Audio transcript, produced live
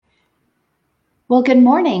Well, good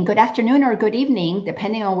morning, good afternoon, or good evening,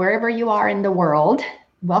 depending on wherever you are in the world.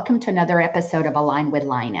 Welcome to another episode of Align with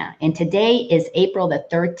Lina. And today is April the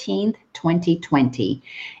 13th, 2020.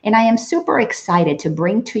 And I am super excited to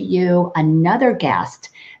bring to you another guest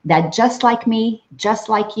that, just like me, just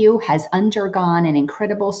like you, has undergone an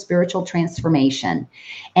incredible spiritual transformation.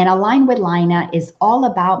 And Align with Lina is all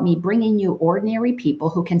about me bringing you ordinary people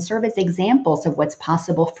who can serve as examples of what's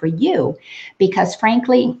possible for you. Because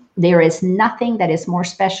frankly, there is nothing that is more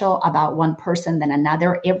special about one person than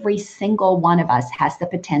another. Every single one of us has the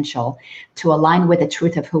potential to align with the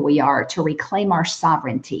truth of who we are, to reclaim our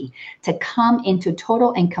sovereignty, to come into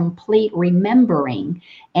total and complete remembering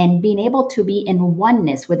and being able to be in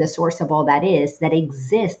oneness with the source of all that is, that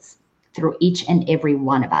exists through each and every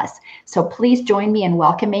one of us. So please join me in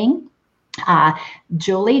welcoming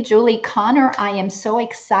Julie Connor. I am so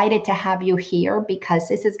excited to have you here because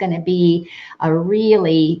this is going to be a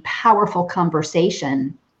really powerful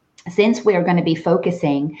conversation, since we are going to be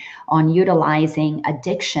focusing on utilizing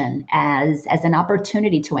addiction as an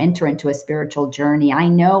opportunity to enter into a spiritual journey. I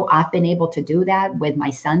know I've been able to do that with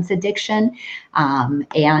my son's addiction. And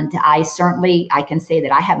I can say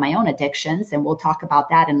that I have my own addictions, and we'll talk about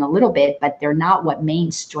that in a little bit, but they're not what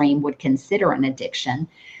mainstream would consider an addiction,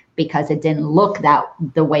 because it didn't look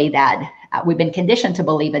the way that we've been conditioned to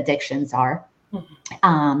believe addictions are.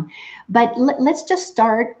 But let's just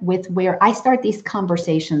start with where I start these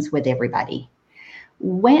conversations with everybody.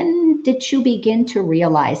 When did you begin to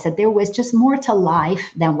realize that there was just more to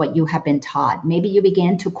life than what you have been taught? Maybe you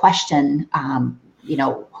began to question,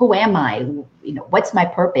 who am I? What's my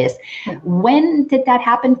purpose? When did that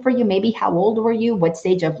happen for you? Maybe how old were you? What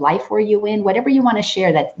stage of life were you in? Whatever you want to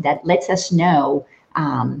share that lets us know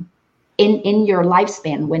in your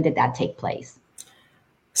lifespan, when did that take place?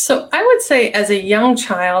 So I would say as a young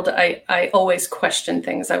child, I always questioned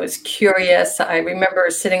things. I was curious. I remember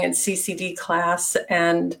sitting in CCD class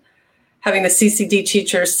and having the CCD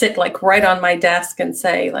teacher sit right on my desk and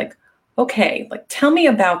say okay, tell me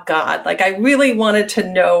about God. I really wanted to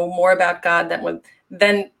know more about God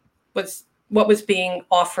than was what was being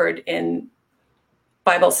offered in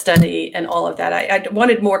Bible study and all of that. I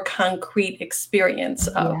wanted more concrete experience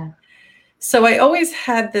of. Yeah. So I always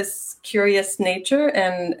had this curious nature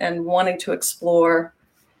and wanting to explore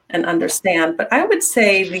and understand. But I would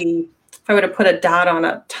say if I were to put a dot on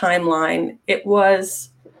a timeline, it was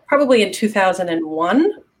probably in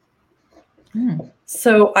 2001.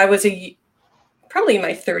 So I was probably in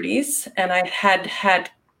my 30s, and I had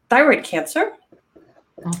thyroid cancer.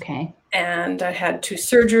 Okay. And I had 2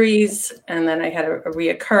 surgeries, and then I had a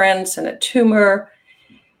reoccurrence and a tumor.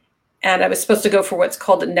 And I was supposed to go for what's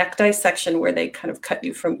called a neck dissection, where they kind of cut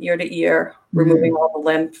you from ear to ear, removing all the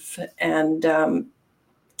lymph. And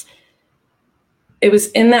it was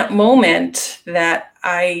in that moment that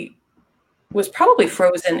I was probably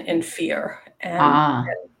frozen in fear. And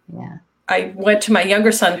I went to my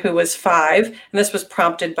younger son, who was 5, and this was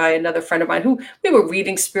prompted by another friend of mine who we were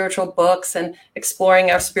reading spiritual books and exploring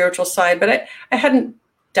our spiritual side, but I hadn't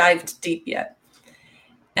dived deep yet.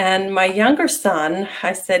 And my younger son,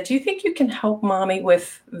 I said, do you think you can help mommy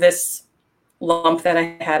with this lump that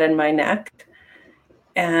I had in my neck?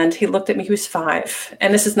 And he looked at me. He was 5.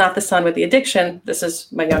 And this is not the son with the addiction. This is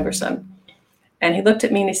my younger son. And he looked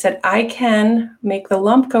at me and he said, I can make the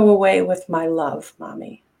lump go away with my love,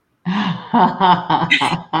 mommy.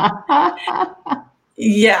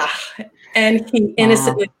 Yeah. And he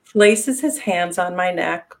innocently places his hands on my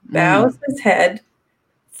neck, bows his head,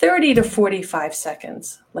 30 to 45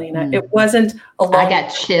 seconds, Lena. It wasn't a long I got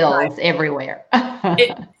chills everywhere.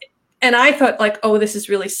 And I thought oh, this is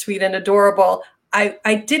really sweet and adorable.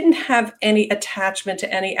 I didn't have any attachment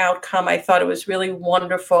to any outcome. I thought it was really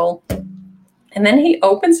wonderful. And then he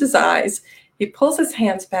opens his eyes, he pulls his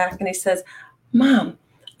hands back, and he says, Mom,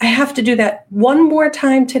 I have to do that 1 more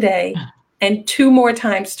time today and 2 more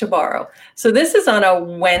times tomorrow. So this is on a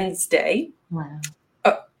Wednesday. Wow.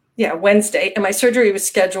 Wednesday, and my surgery was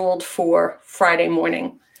scheduled for Friday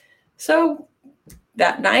morning. So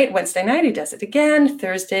that night, Wednesday night, he does it again.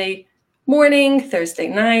 Thursday morning, Thursday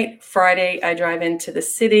night, Friday, I drive into the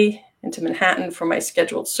city, into Manhattan for my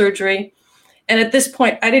scheduled surgery. And at this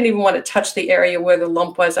point, I didn't even want to touch the area where the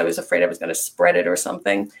lump was. I was afraid I was going to spread it or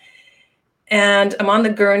something. And I'm on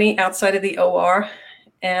the gurney outside of the OR,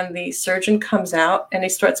 and the surgeon comes out and he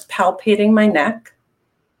starts palpating my neck,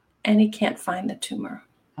 and he can't find the tumor.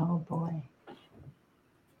 Oh, boy.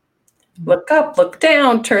 Look up, look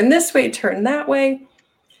down, turn this way, turn that way.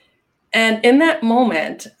 And in that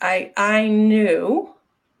moment, I knew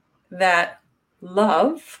that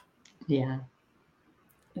love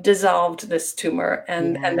dissolved this tumor,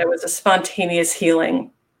 and there was a spontaneous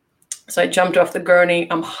healing. So I jumped off the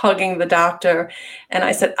gurney, I'm hugging the doctor, and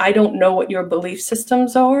I said, I don't know what your belief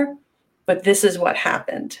systems are, but this is what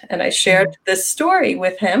happened. And I shared this story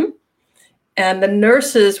with him, and the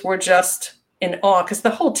nurses were just in awe because the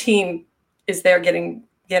whole team is there getting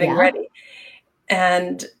ready.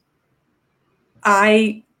 And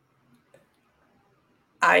I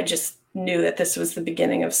just knew that this was the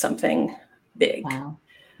beginning of something big. Wow.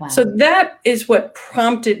 Wow. So that is what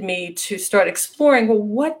prompted me to start exploring, well,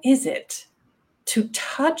 what is it to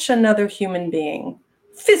touch another human being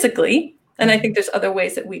physically? And I think there's other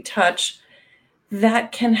ways that we touch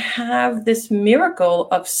that can have this miracle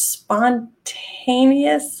of spontaneous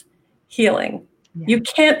healing. Yeah. You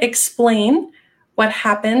can't explain what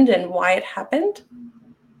happened and why it happened.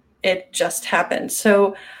 It just happened.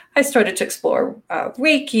 So I started to explore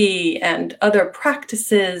Reiki and other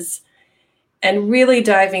practices and really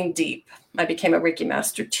diving deep. I became a Reiki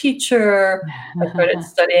master teacher. I started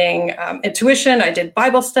studying intuition. I did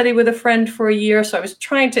Bible study with a friend for a year. So I was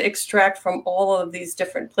trying to extract from all of these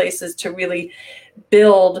different places to really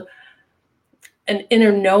build an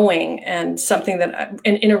inner knowing and something and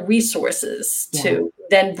inner resources to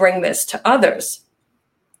then bring this to others.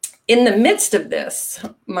 In the midst of this,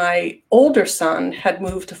 my older son had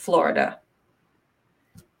moved to Florida,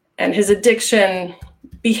 and his addiction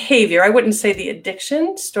behavior, I wouldn't say the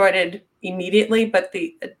addiction started immediately, but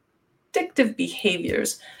the addictive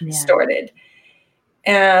behaviors started.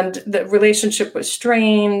 And the relationship was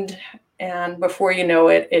strained. And before you know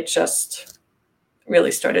it, it just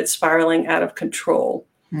really started spiraling out of control.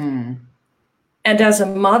 And as a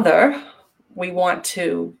mother, we want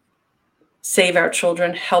to save our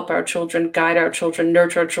children, help our children, guide our children,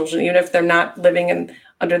 nurture our children, even if they're not living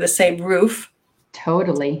under the same roof.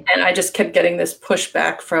 Totally. And I just kept getting this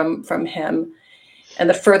pushback from him. And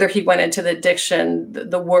the further he went into the addiction,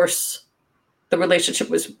 the worse the relationship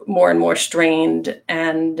was, more and more strained.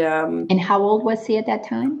 And how old was he at that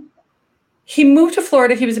time? He moved to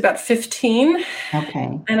Florida. He was about 15.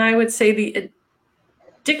 Okay. And I would say the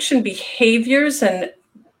addiction behaviors and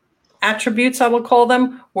attributes, I will call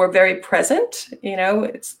them, were very present. You know,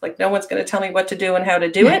 it's like no one's going to tell me what to do and how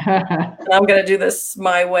to do it. And I'm going to do this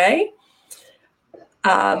my way.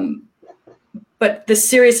 But the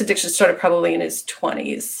serious addiction started probably in his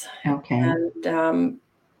 20s. Okay. And,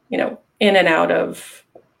 in and out of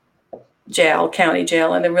jail, county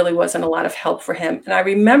jail, and there really wasn't a lot of help for him. And I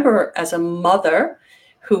remember as a mother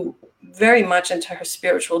who very much into her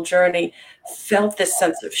spiritual journey felt this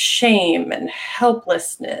sense of shame and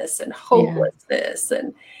helplessness and hopelessness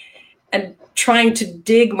and trying to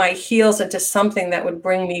dig my heels into something that would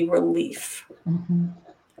bring me relief. Mm-hmm.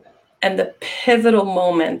 And the pivotal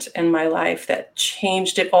moment in my life that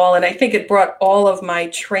changed it all, and I think it brought all of my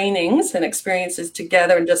trainings and experiences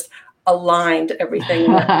together and just aligned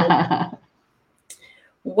everything,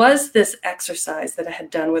 was this exercise that I had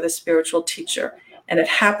done with a spiritual teacher. And it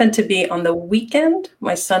happened to be on the weekend.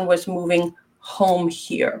 My son was moving home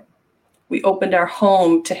here. We opened our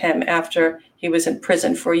home to him after he was in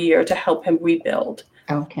prison for a year to help him rebuild.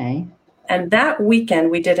 Okay. And that weekend,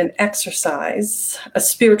 we did an exercise, a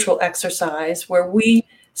spiritual exercise, where we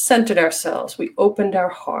centered ourselves. We opened our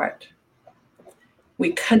heart.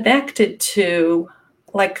 We connected to,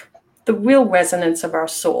 like, the real resonance of our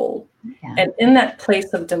soul. Yeah. And in that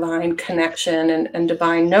place of divine connection and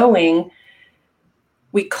divine knowing,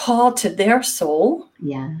 we called to their soul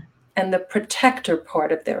and the protector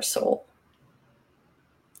part of their soul.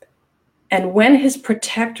 And when his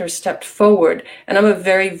protector stepped forward, and I'm a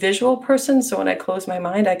very visual person, so when I close my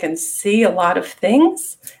mind, I can see a lot of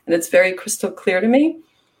things, and it's very crystal clear to me.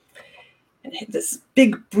 And this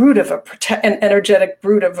big brute of an energetic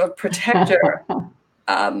brute of a protector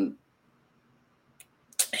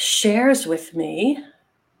shares with me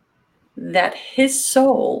that his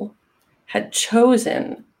soul had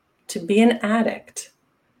chosen to be an addict,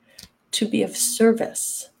 to be of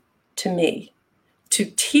service to me, to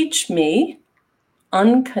teach me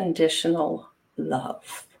unconditional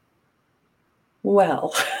love.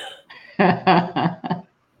 Well, that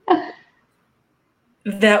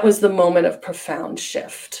was the moment of profound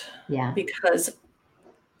shift. Yeah. Because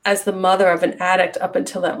as the mother of an addict up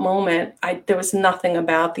until that moment, there was nothing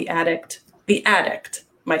about the addict.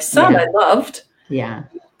 My son I loved. Yeah.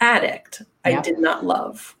 Addict I did not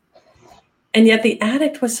love. And yet the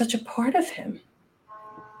addict was such a part of him.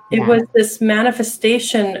 It was this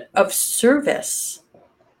manifestation of service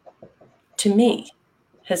to me,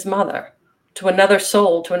 his mother, to another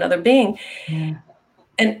soul, to another being. Yeah.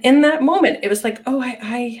 And in that moment, it was like, oh,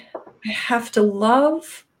 I have to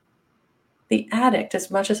love the addict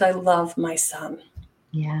as much as I love my son.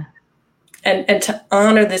 Yeah. And to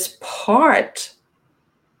honor this part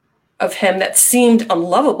of him that seemed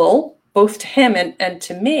unlovable, both to him and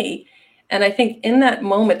to me. And I think in that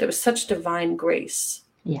moment, there was such divine grace.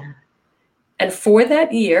 Yeah. And for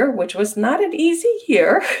that year, which was not an easy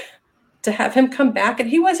year, to have him come back, and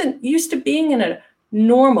he wasn't used to being in a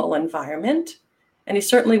normal environment. And he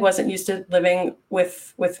certainly wasn't used to living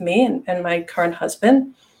with me and my current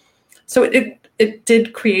husband. So it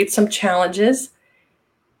did create some challenges.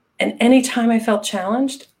 And anytime I felt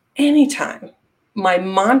challenged, anytime, my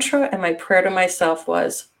mantra and my prayer to myself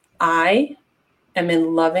was, I am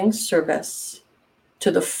in loving service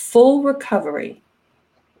to the full recovery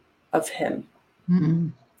of him,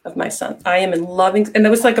 of my son. I am in loving, and it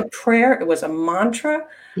was like a prayer. It was a mantra.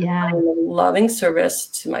 Yeah. I am in loving service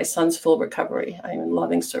to my son's full recovery. I am in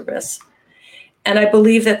loving service. And I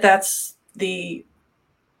believe that that's the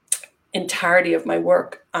entirety of my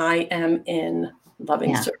work. I am in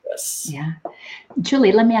loving service. Yeah.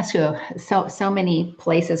 Julie, let me ask you, so many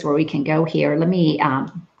places where we can go here. Let me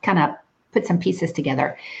kind of put some pieces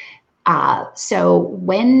together. So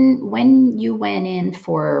when you went in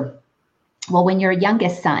for, well, when your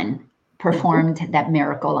youngest son performed that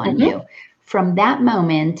miracle on you, from that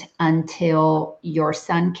moment until your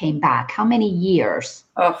son came back, how many years?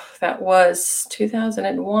 Oh, that was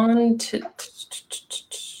 2001 to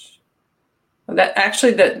that.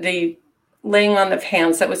 Actually, the laying on of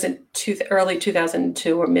hands, that was in early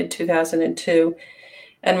 2002 or mid 2002.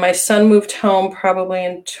 And my son moved home probably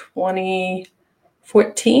in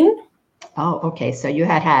 2014. Oh, okay. So you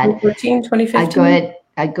had 2015.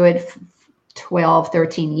 a good 12,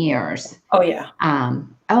 13 years. Oh, yeah.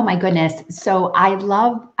 Oh my goodness. So I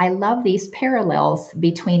love these parallels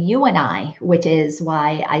between you and I, which is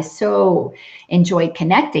why I so enjoyed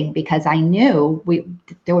connecting, because I knew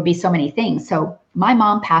there would be so many things. So my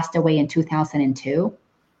mom passed away in 2002,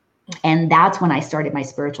 and that's when I started my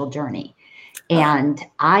spiritual journey. And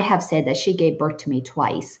I have said that she gave birth to me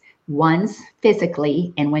twice, once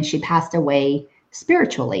physically, and when she passed away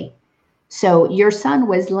spiritually. So your son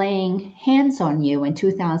was laying hands on you in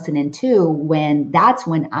 2002, that's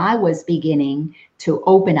when I was beginning to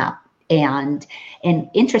open up. And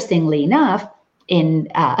interestingly enough, in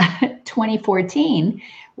 2014,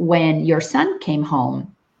 when your son came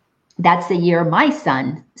home, that's the year my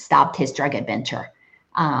son stopped his drug adventure.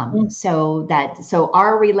 So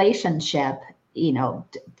our relationship,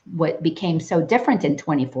 what became so different in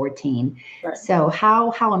 2014. Right. So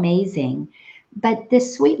how amazing. But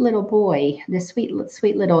this sweet little boy, this sweet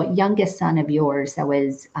little youngest son of yours that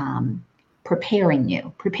was preparing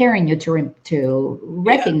you to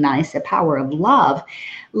recognize the power of love.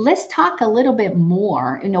 Let's talk a little bit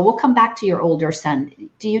more. We'll come back to your older son.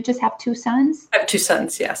 Do you just have two sons? I have two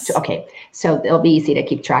sons, yes. Okay, so it'll be easy to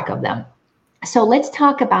keep track of them. So let's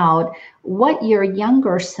talk about what your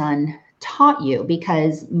younger son taught you,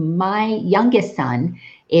 because my youngest son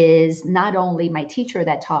is not only my teacher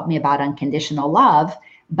that taught me about unconditional love,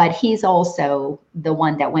 but he's also the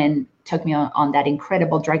one that took me on that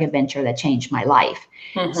incredible drug adventure that changed my life.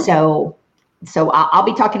 So I'll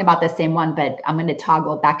be talking about the same one, but I'm going to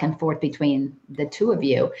toggle back and forth between the two of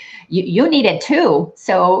you. You needed two.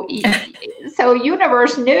 So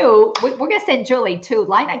universe knew, we're going to send Julie two.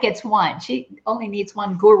 Lina gets one. She only needs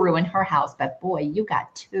one guru in her house, but boy, you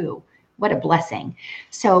got two. What a blessing.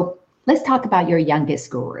 So let's talk about your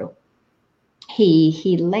youngest guru.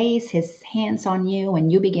 He lays his hands on you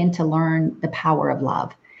and you begin to learn the power of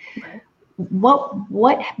love. Right.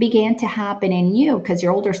 What began to happen in you? Because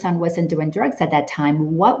your older son wasn't doing drugs at that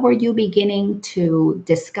time. What were you beginning to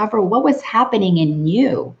discover? What was happening in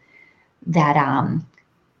you that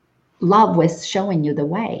love was showing you the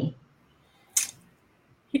way?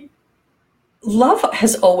 Love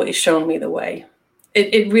has always shown me the way.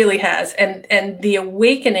 It really has. And the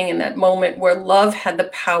awakening in that moment where love had the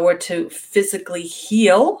power to physically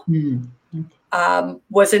heal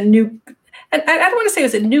was a new, and I don't want to say it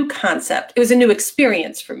was a new concept. It was a new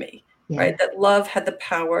experience for me, right? That love had the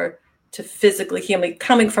power to physically heal me,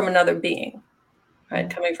 coming from another being, right?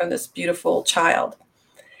 Coming from this beautiful child.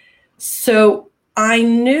 So I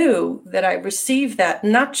knew that I received that,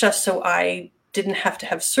 not just so I didn't have to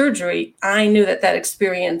have surgery. I knew that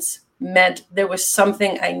experience meant there was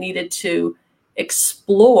something I needed to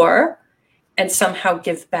explore and somehow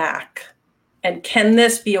give back. And can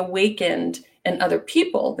this be awakened in other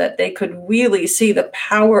people, that they could really see the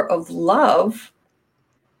power of love,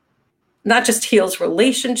 not just heals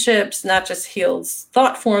relationships, not just heals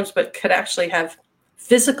thought forms, but could actually have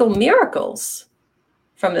physical miracles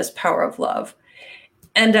from this power of love.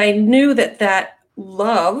 And I knew that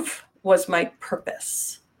love was my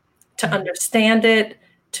purpose, to understand it,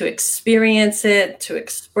 to experience it, to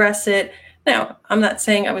express it. Now, I'm not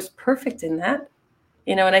saying I was perfect in that,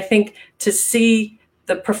 and I think to see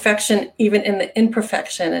the perfection even in the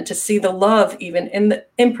imperfection, and to see the love even in the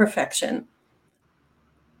imperfection,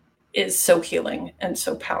 is so healing and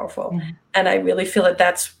so powerful. Mm-hmm. And I really feel that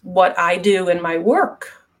that's what I do in my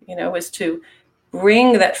work, is to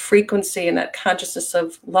bring that frequency and that consciousness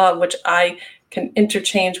of love, which I can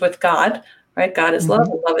interchange with God, right? God is love,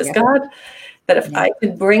 and love is God. That if I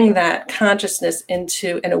can bring that consciousness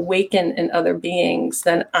into and awaken in other beings,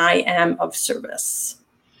 then I am of service.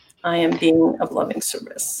 I am being of loving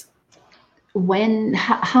service.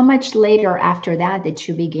 How much later after that did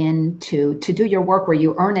you begin to do your work where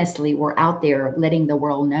you earnestly were out there letting the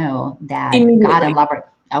world know that God and love are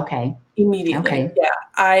okay? Immediately. Okay.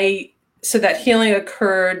 Yeah. So that healing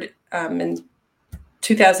occurred in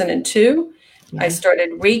 2002. Yeah. I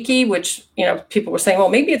started Reiki, which, people were saying, well,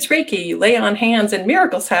 maybe it's Reiki. You lay on hands and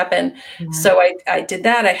miracles happen. Yeah. So I did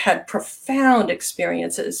that. I had profound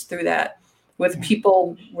experiences through that, with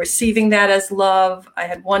people receiving that as love. I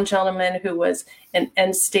had one gentleman who was in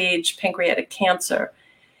end-stage pancreatic cancer,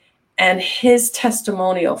 and his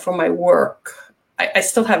testimonial for my work, I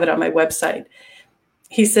still have it on my website.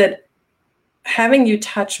 He said, having you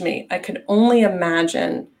touch me, I could only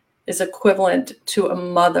imagine is equivalent to a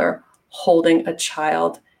mother holding a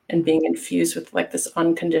child and being infused with like this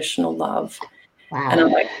unconditional love. Wow. And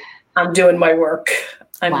I'm like, I'm doing my work.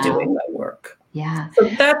 I'm doing my work. Yeah. So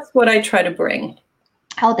that's what I try to bring.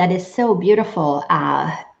 Oh, that is so beautiful.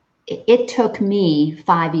 It took me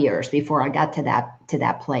 5 years before I got to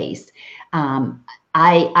that place.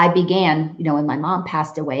 I began, when my mom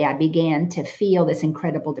passed away, I began to feel this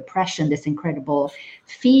incredible depression, this incredible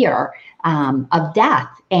fear of death.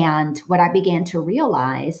 And what I began to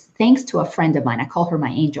realize, thanks to a friend of mine, I call her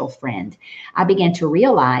my angel friend, I began to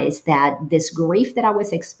realize that this grief that I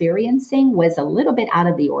was experiencing was a little bit out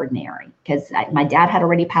of the ordinary, because my dad had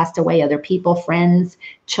already passed away. Other people, friends,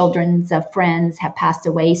 children's of friends have passed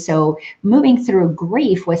away. So moving through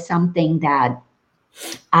grief was something that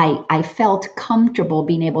I felt comfortable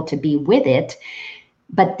being able to be with it,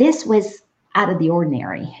 but this was out of the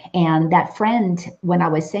ordinary. And that friend, when I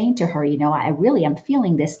was saying to her, I really am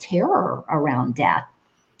feeling this terror around death.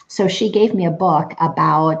 So she gave me a book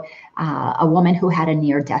about a woman who had a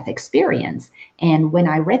near-death experience. And when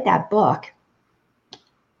I read that book,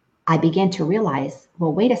 I began to realize,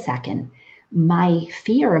 well, wait a second. My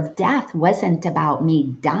fear of death wasn't about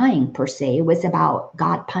me dying per se. It was about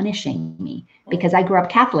God punishing me, because I grew up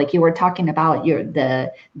Catholic. You were talking about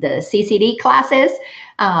the CCD classes,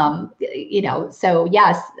 so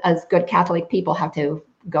yes, as good Catholic people have to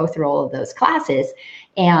go through all of those classes.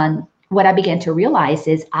 And what I began to realize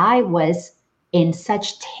is I was in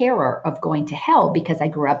such terror of going to hell because I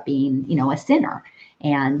grew up being, a sinner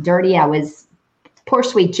and dirty. Poor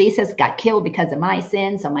sweet Jesus got killed because of my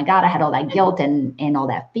sins. Oh my God, I had all that guilt and all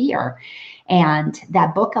that fear. And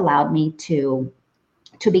that book allowed me to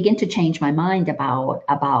begin to change my mind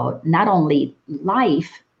about not only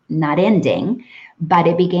life not ending, but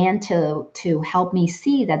it began to help me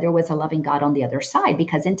see that there was a loving God on the other side.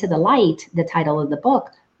 Because Into the Light, the title of the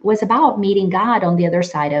book, was about meeting God on the other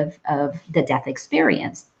side of the death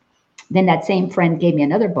experience. Then that same friend gave me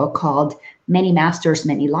another book called Many Masters,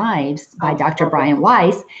 Many Lives by Dr. Brian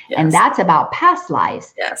Weiss. Yes. And that's about past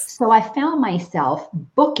lives. Yes. So I found myself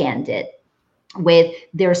bookended with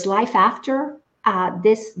there's life after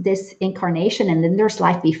this incarnation, and then there's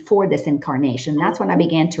life before this incarnation. That's when I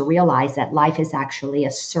began to realize that life is actually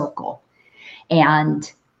a circle.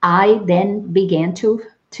 And I then began to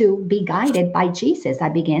be guided by Jesus. I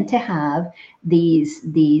began to have these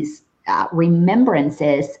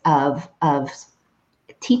remembrances of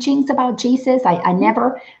teachings about Jesus.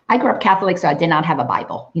 I grew up Catholic, so I did not have a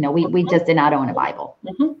Bible. We just did not own a Bible.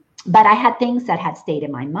 Mm-hmm. But I had things that had stayed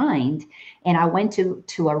in my mind. And I went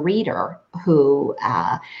to a reader who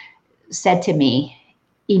said to me,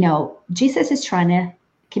 Jesus is trying to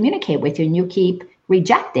communicate with you and you keep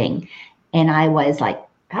rejecting. And I was like,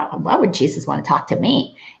 why would Jesus want to talk to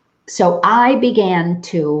me? So I began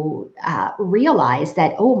to realize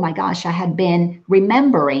that, oh my gosh, I had been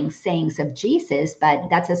remembering sayings of Jesus, but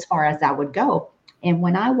that's as far as I would go. And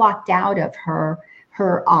when I walked out of her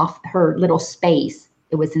little space,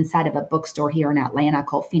 it was inside of a bookstore here in Atlanta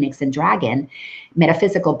called Phoenix and Dragon,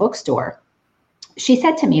 metaphysical bookstore. She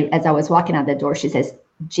said to me as I was walking out the door, she says,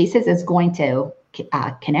 Jesus is going to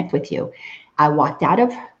connect with you. I walked out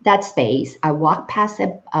of that space. I walked past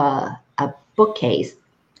a bookcase,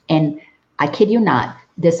 and I kid you not,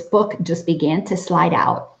 this book just began to slide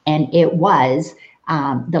out. And it was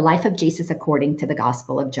The Life of Jesus According to the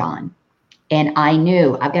Gospel of John. And I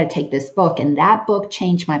knew I've got to take this book. And that book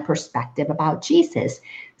changed my perspective about Jesus.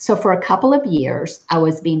 So for a couple of years, I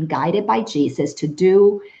was being guided by Jesus to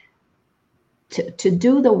do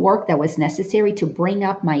the work that was necessary to bring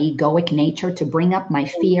up my egoic nature, to bring up my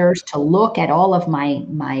fears, to look at all of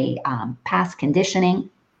my past conditioning,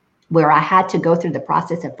 where I had to go through the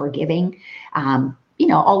process of forgiving,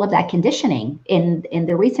 all of that conditioning. And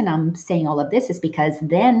the reason I'm saying all of this is because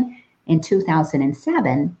then in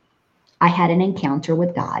 2007, I had an encounter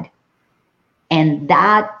with God. And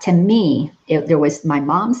that, to me, there was my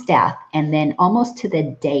mom's death. And then almost to the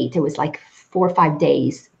date, it was like 4 or 5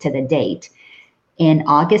 days to the date. In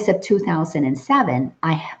August of 2007,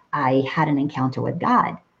 I had an encounter with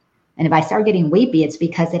God. And if I start getting weepy, it's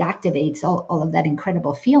because it activates all of that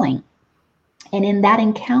incredible feeling. And in that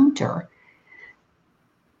encounter,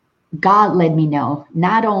 God let me know,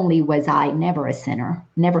 not only was I never a sinner,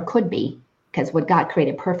 never could be, because what God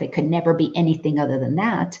created perfect could never be anything other than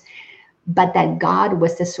that, but that God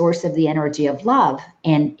was the source of the energy of love.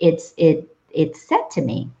 And it said to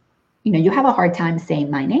me, you have a hard time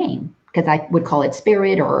saying my name, because I would call it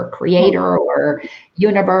spirit or creator or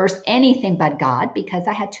universe, anything but God, because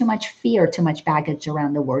I had too much fear, too much baggage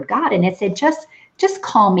around the word God. And it said, just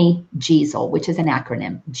call me Gisel, which is an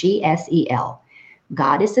acronym, GSEL.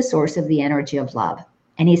 God is the source of the energy of love.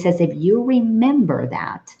 And he says, if you remember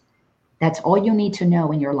that, that's all you need to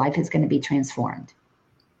know, and your life is going to be transformed.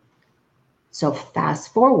 So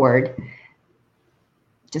fast forward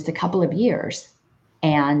just a couple of years,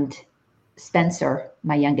 and Spencer,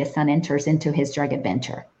 my youngest son, enters into his drug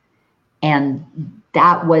adventure. And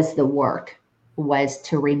that was the work, was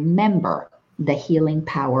to remember the healing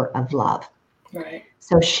power of love. Right.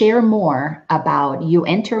 So share more about, you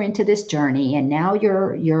enter into this journey, and now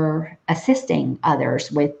you're assisting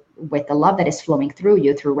others with the love that is flowing through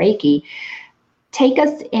you through Reiki. Take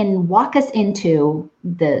us and walk us into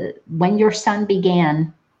when your son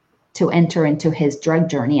began to enter into his drug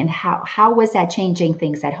journey, and how was that changing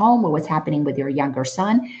things at home? What was happening with your younger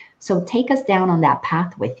son? So take us down on that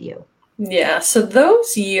path with you. Yeah. So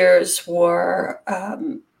those years were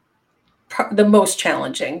the most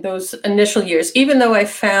challenging, those initial years. Even though I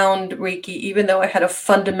found Reiki, even though I had a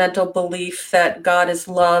fundamental belief that God is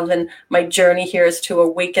love and my journey here is to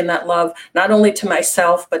awaken that love, not only to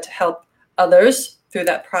myself, but to help others through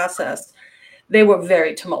that process, they were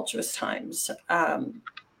very tumultuous times.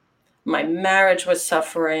 My marriage was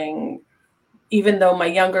suffering, even though my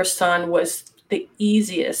younger son was the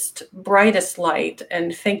easiest, brightest light.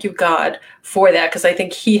 And thank you, God, for that, because I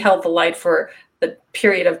think he held the light for the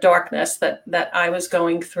period of darkness that I was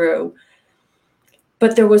going through.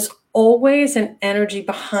 But there was always an energy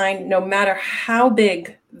behind, no matter how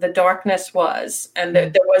big the darkness was, and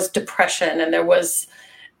there was depression, and there was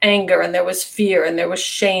anger, and there was fear, and there was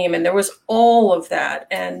shame, and there was all of that.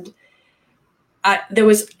 And there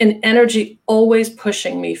was an energy always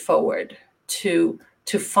pushing me forward to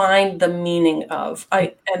find the meaning of.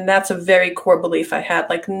 And that's a very core belief I had.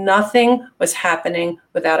 Like, nothing was happening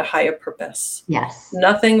without a higher purpose. Yes.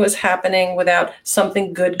 Nothing was happening without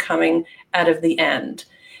something good coming out of the end.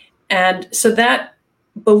 And so that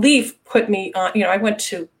belief put me on, I went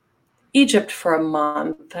to Egypt for a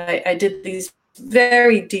month. I did these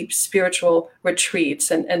very deep spiritual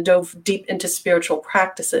retreats and dove deep into spiritual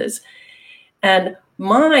practices. And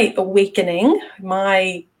my awakening,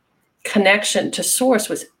 my connection to source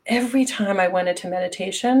was every time I went into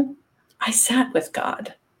meditation, I sat with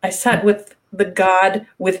God. I sat with the God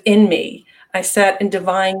within me. I sat in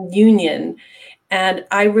divine union, and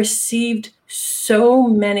I received so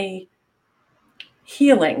many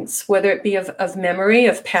healings, whether it be of memory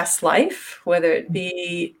of past life, whether it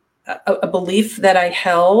be a belief that I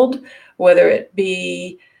held, whether it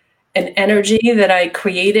be an energy that I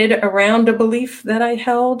created around a belief that I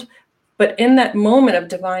held. But in that moment of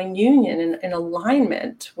divine union and in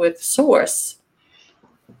alignment with source,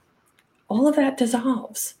 all of that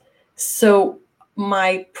dissolves. So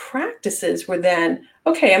my practices were then,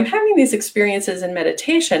 okay, I'm having these experiences in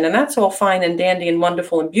meditation, and that's all fine and dandy and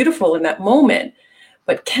wonderful and beautiful in that moment.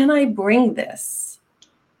 But can I bring this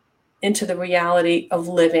into the reality of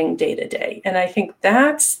living day to day? And I think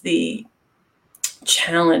that's the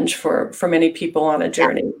challenge for many people on a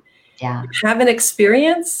journey. Yeah. You have an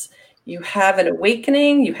experience, you have an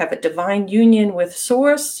awakening, you have a divine union with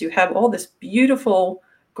source, you have all this beautiful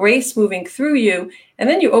grace moving through you, and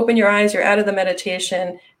then you open your eyes, you're out of the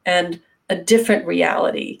meditation, and a different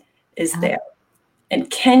reality is there. And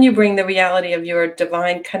can you bring the reality of your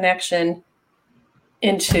divine connection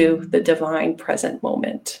into the divine present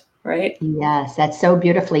moment? right? Yes, that's so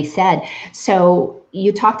beautifully said. So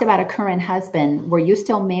you talked about a current husband. Were you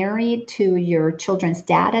still married to your children's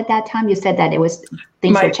dad at that time? You said that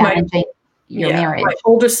things were My challenging your Yeah, my marriage.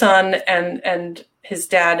 older son and his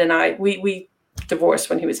dad and I, we divorced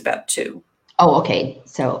when he was about 2. Oh, okay.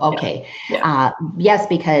 So, Yeah, okay. yeah. Yes,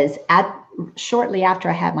 because shortly after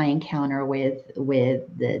I had my encounter with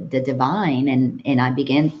the divine, and I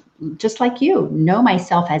began, just like you, know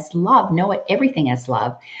myself as love, know everything as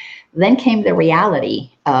love. Then came the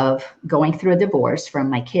reality of going through a divorce from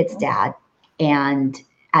my kid's dad. And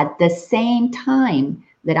at the same time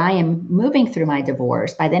that I am moving through my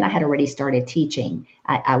divorce, by then I had already started teaching.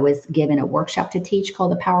 I was given a workshop to teach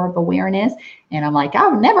called The Power of Awareness. And I'm like,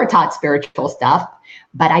 I've never taught spiritual stuff,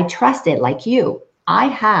 but I trusted, like you. I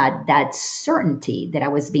had that certainty that I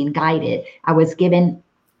was being guided. I was given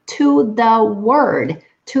to the word,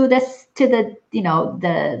 to the,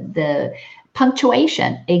 the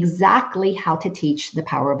punctuation, exactly how to teach the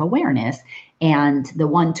power of awareness. And the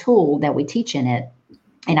one tool that we teach in it,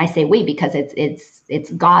 and I say we because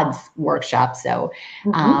it's God's workshop, so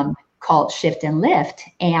called Shift and Lift,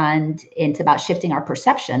 and it's about shifting our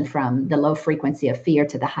perception from the low frequency of fear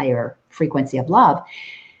to the higher frequency of love.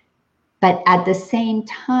 But at the same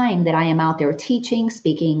time that I am out there teaching,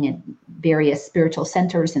 speaking at various spiritual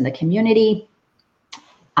centers in the community,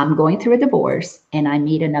 I'm going through a divorce and I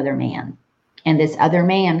meet another man. And this other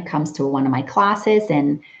man comes to one of my classes,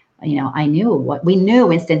 and I knew what we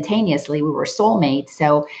knew instantaneously. We were soulmates.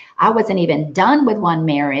 So I wasn't even done with one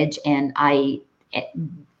marriage, and I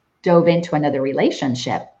dove into another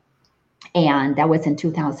relationship. And that was in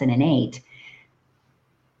 2008.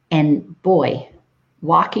 And boy,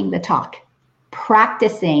 walking the talk,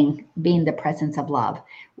 practicing being the presence of love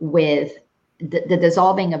with the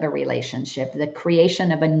dissolving of a relationship, the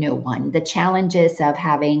creation of a new one, the challenges of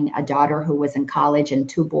having a daughter who was in college and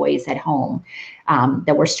 2 boys at home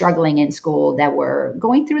that were struggling in school, that were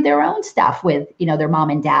going through their own stuff with, their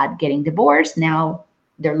mom and dad getting divorced. Now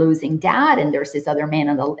they're losing dad, and there's this other man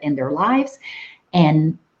in their lives.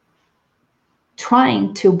 And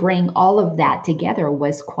trying to bring all of that together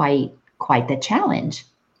was quite the challenge.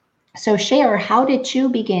 So share, how did you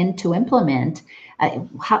begin to implement?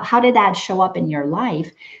 How did that show up in your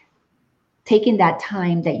life? Taking that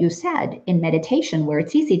time that you said in meditation, where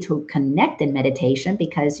it's easy to connect in meditation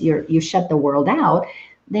because you shut the world out,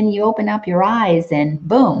 then you open up your eyes and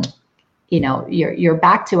boom, you're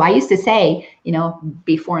back to. I used to say,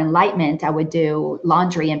 before enlightenment, I would do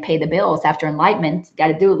laundry and pay the bills. After enlightenment, got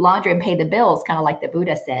to do laundry and pay the bills, kind of like the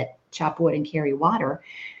Buddha said, chop wood and carry water.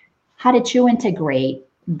 How did you integrate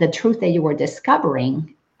the truth that you were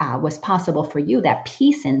discovering was possible for you, that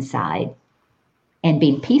peace inside, and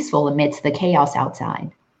being peaceful amidst the chaos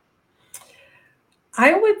outside?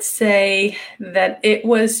 I would say that it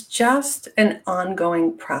was just an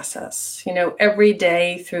ongoing process. Every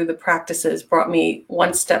day through the practices brought me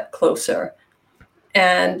one step closer.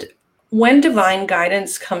 And when divine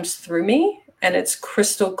guidance comes through me and it's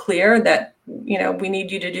crystal clear that, we need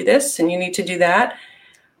you to do this and you need to do that,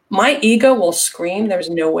 my ego will scream, there's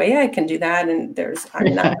no way I can do that. And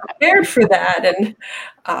I'm not prepared for that.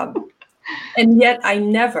 And yet I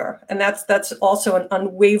never, and that's also an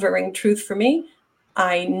unwavering truth for me,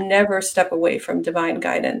 I never step away from divine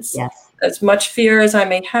guidance. Yes. As much fear as I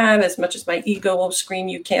may have, as much as my ego will scream,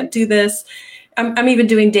 you can't do this. I'm even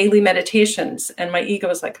doing daily meditations, and my ego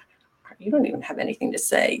is like, you don't even have anything to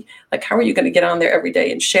say. Like, how are you going to get on there every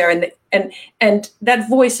day and share? And that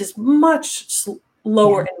voice is much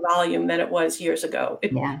lower in volume than it was years ago.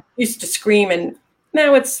 It used to scream, and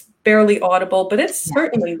now it's barely audible, but it's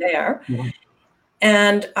certainly there. Yeah.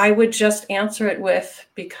 And I would just answer it with,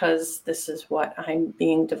 because this is what I'm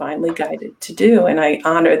being divinely guided to do. And I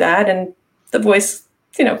honor that. And the voice,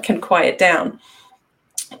 can quiet down.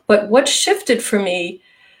 But what shifted for me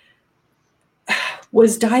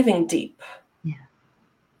was diving deep.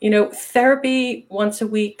 Yeah. Therapy once a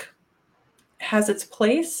week has its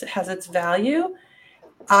place, has its value.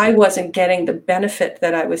 I wasn't getting the benefit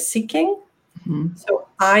that I was seeking. Mm-hmm. So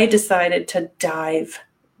I decided to dive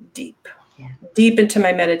deep. Deep into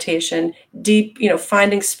my meditation, deep,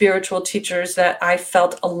 finding spiritual teachers that I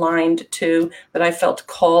felt aligned to, that I felt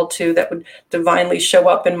called to, that would divinely show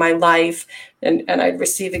up in my life, and I'd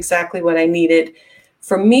receive exactly what I needed.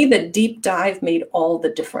 For me, the deep dive made all the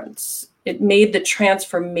difference. It made the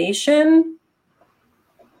transformation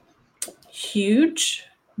huge,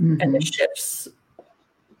 and the shifts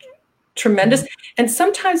tremendous. And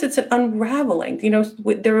sometimes it's an unraveling.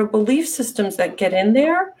 There are belief systems that get in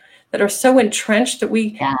there that are so entrenched that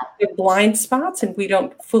we have blind spots and we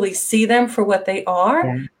don't fully see them for what they are.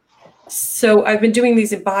 Yeah. So I've been doing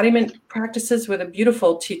these embodiment practices with a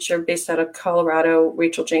beautiful teacher based out of Colorado,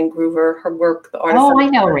 Rachel Jane Groover. Her work, the Artifact. Oh, I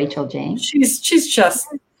know Rachel Jane. She's just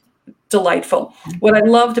delightful. What I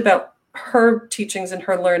loved about her teachings and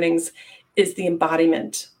her learnings is the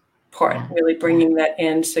embodiment part, really bringing that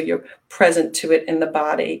in so you're present to it in the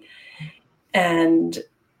body. And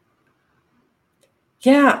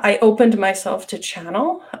I opened myself to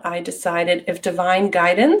channel. I decided if divine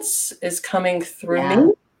guidance is coming through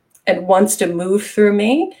me and wants to move through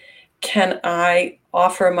me, can I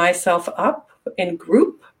offer myself up in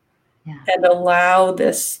group and allow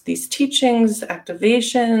these teachings,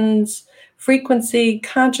 activations, frequency,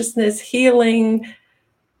 consciousness, healing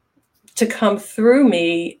to come through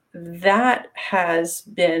me? That has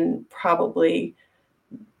been probably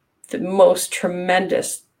the most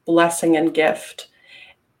tremendous blessing and gift.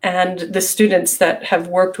 And the students that have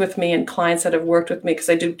worked with me and clients that have worked with me, because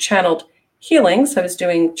I do channeled healings, I was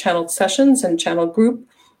doing channeled sessions and channeled group.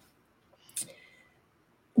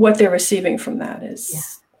 What they're receiving from that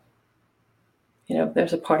is,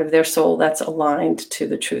 there's a part of their soul that's aligned to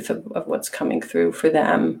the truth of what's coming through for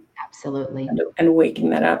them. Absolutely. And waking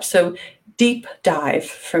that up. So deep dive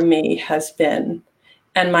for me has been,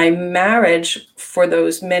 and my marriage for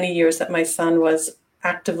those many years that my son was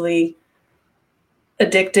actively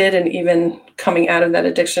addicted and even coming out of that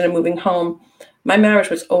addiction and moving home, my marriage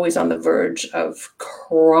was always on the verge of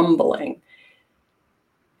crumbling.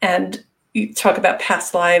 And you talk about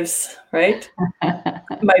past lives, right?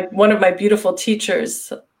 One of my beautiful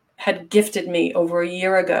teachers had gifted me over a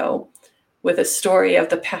year ago with a story of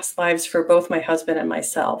the past lives for both my husband and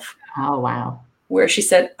myself. Oh, wow. Where she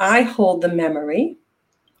said, I hold the memory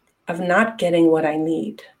of not getting what I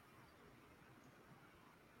need.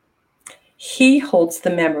 He holds the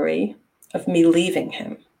memory of me leaving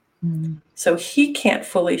him. So he can't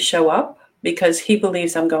fully show up because he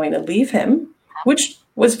believes I'm going to leave him, which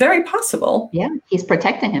was very possible. Yeah, he's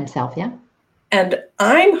protecting himself, And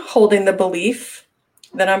I'm holding the belief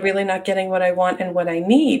that I'm really not getting what I want and what I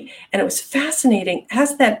need. And it was fascinating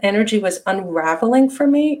as that energy was unraveling for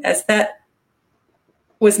me, as that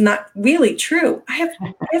was not really true. I have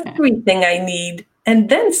everything I need and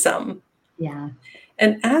then some. Yeah.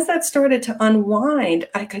 And as that started to unwind,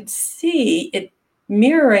 I could see it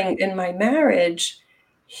mirroring in my marriage.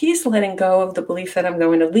 He's letting go of the belief that I'm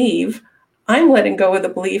going to leave. I'm letting go of the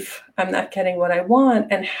belief I'm not getting what I want,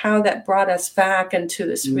 and how that brought us back into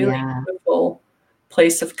this really beautiful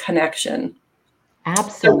place of connection.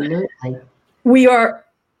 Absolutely. So we are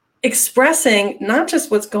expressing not just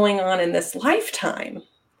what's going on in this lifetime,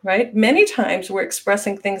 right? Many times we're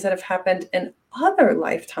expressing things that have happened in other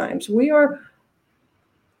lifetimes. We are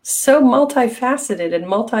so multifaceted and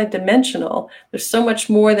multidimensional. There's so much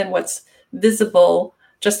more than what's visible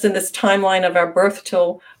just in this timeline of our birth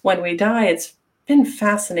till when we die. It's been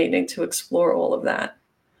fascinating to explore all of that.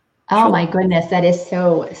 Oh my goodness, that is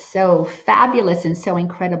so fabulous and so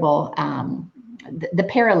incredible. The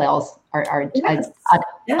parallels are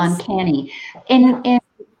uncanny.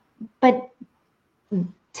 But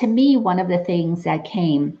to me, one of the things that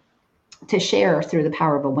came to share through the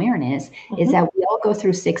power of awareness is that we all go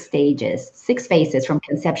through 6 phases from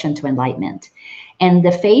conception to enlightenment. And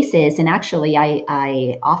the phases, and actually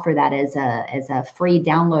I offer that as a free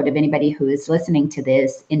download of anybody who is listening to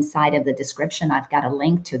this. Inside of the description, I've got a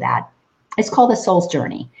link to that. It's called The Soul's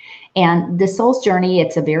Journey. And The Soul's Journey,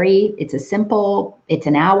 it's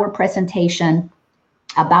an hour presentation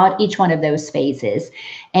about each one of those phases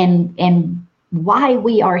and why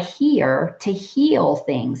we are here to heal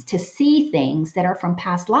things, to see things that are from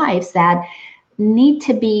past lives that need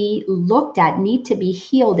to be looked at, need to be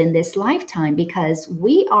healed in this lifetime, because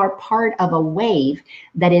we are part of a wave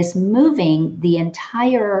that is moving the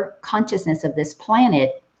entire consciousness of this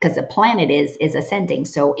planet, because the planet is ascending.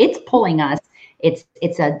 So it's pulling us, it's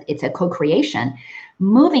a co-creation,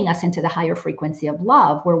 moving us into the higher frequency of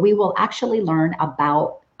love, where we will actually learn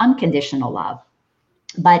about unconditional love.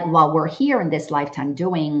 But while we're here in this lifetime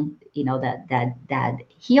doing, that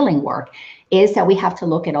healing work, is that we have to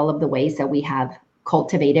look at all of the ways that we have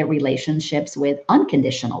cultivated relationships with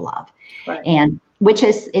unconditional love, right. And which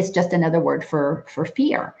is just another word for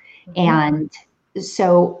fear. And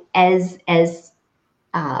so as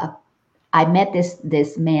I met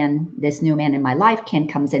this new man in my life, Ken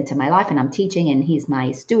comes into my life, and I'm teaching, and he's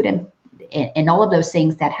my student, and all of those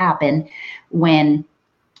things that happen when.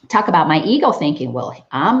 Talk about my ego thinking, well,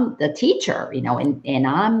 I'm the teacher, and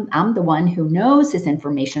I'm the one who knows this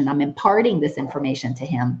information. I'm imparting this information to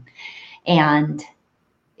him. And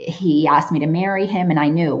he asked me to marry him, and I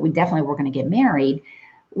knew we definitely were going to get married.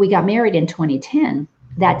 We got married in 2010.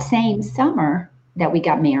 That same summer, that we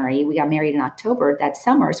got married. We got married in October. That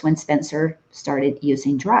summer is when Spencer started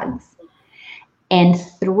using drugs. And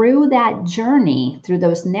through that journey, through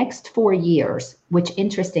those next 4 years, which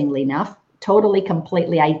interestingly enough, totally,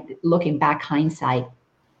 completely, looking back, hindsight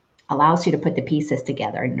allows you to put the pieces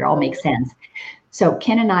together and it all makes sense. So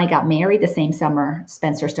Ken and I got married the same summer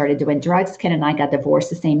Spencer started doing drugs. Ken and I got divorced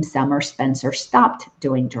the same summer Spencer stopped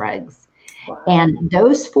doing drugs. Wow. And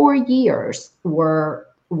those 4 years were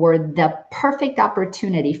the perfect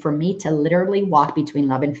opportunity for me to literally walk between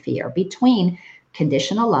love and fear, between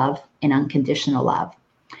conditional love and unconditional love.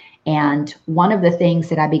 And one of the things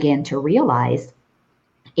that I began to realize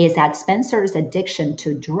is that Spencer's addiction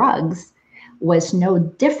to drugs was no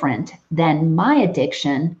different than my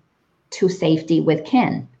addiction to safety with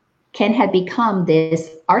Ken. Ken had become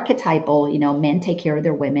this archetypal, men take care of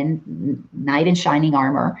their women, knight in shining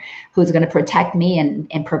armor, who's going to protect me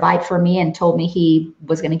and provide for me, and told me he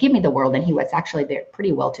was going to give me the world. And he was actually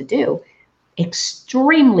pretty well to do,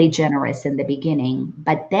 extremely generous in the beginning.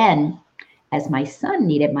 But then as my son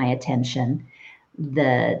needed my attention,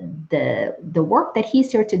 the work that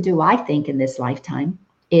he's here to do, I think, in this lifetime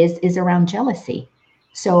is around jealousy.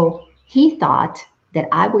 So he thought that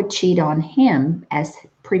I would cheat on him as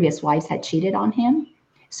previous wives had cheated on him.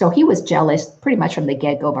 So he was jealous pretty much from the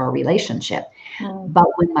get-go of our relationship. Mm. But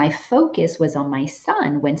when my focus was on my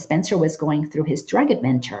son, when Spencer was going through his drug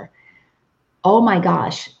adventure, oh my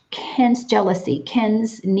gosh, Ken's jealousy,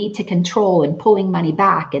 Ken's need to control and pulling money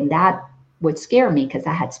back. And that would scare me because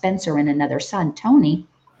I had Spencer and another son, Tony,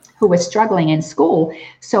 who was struggling in school.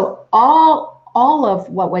 So all of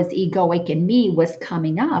what was egoic in me was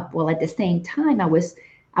coming up. Well, at the same time,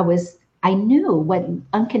 I knew what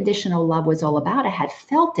unconditional love was all about. I had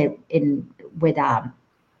felt it in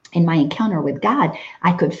my encounter with God.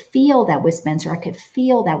 I could feel that with Spencer. I could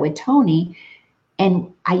feel that with Tony.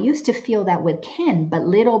 And I used to feel that with Ken, but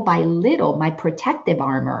little by little, my protective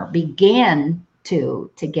armor began to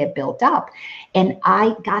get built up. And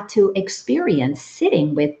I got to experience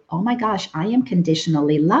sitting with, oh my gosh, I am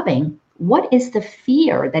conditionally loving. What is the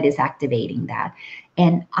fear that is activating that?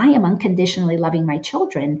 And I am unconditionally loving my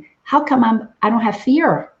children. How come I don't have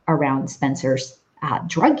fear around Spencer's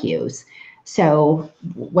drug use? So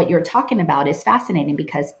what you're talking about is fascinating,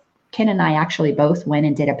 because Ken and I actually both went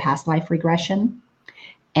and did a past life regression.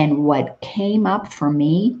 And what came up for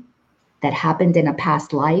me that happened in a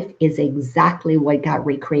past life is exactly what got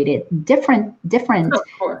recreated. Different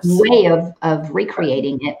way of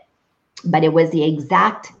recreating it, but it was the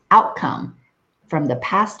exact outcome from the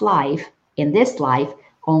past life in this life.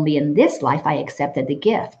 Only in this life, I accepted the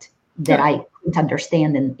gift that I couldn't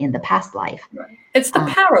understand in the past life. Right. It's the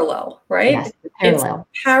parallel, right? Yes, the parallel.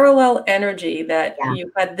 It's parallel energy that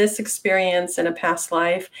you had this experience in a past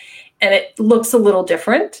life, and it looks a little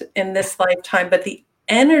different in this lifetime, but the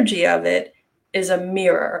energy of it is a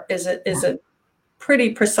mirror, is a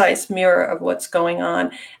pretty precise mirror of what's going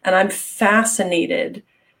on. And I'm fascinated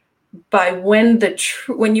by when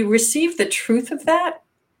you receive the truth of that,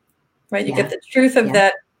 right? You get the truth of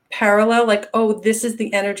that parallel, like, oh, this is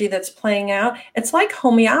the energy that's playing out. It's like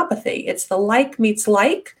homeopathy. It's the like meets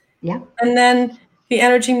like. Yeah. And then the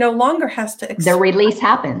energy no longer has to The release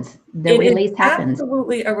happens.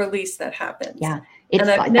 Absolutely a release that happens. Yeah. It's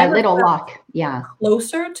that little lock. Yeah.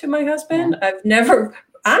 Closer to my husband. Yeah. I've never,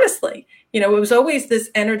 honestly, it was always this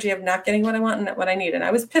energy of not getting what I want and not what I need. And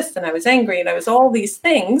I was pissed and I was angry and I was all these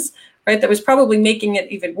things, right? That was probably making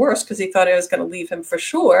it even worse because he thought I was going to leave him for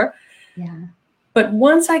sure. Yeah. But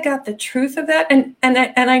once I got the truth of that, and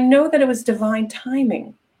I know that it was divine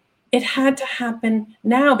timing, it had to happen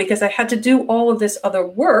now because I had to do all of this other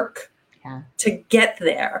work to get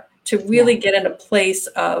there, to really get in a place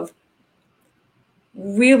of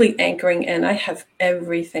really anchoring in. I have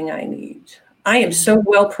everything I need. I am so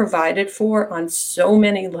well provided for on so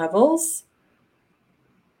many levels,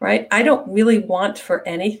 right? I don't really want for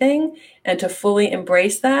anything, and to fully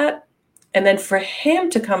embrace that. And then for him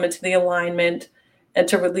to come into the alignment and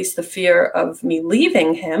to release the fear of me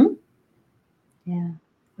leaving him. Then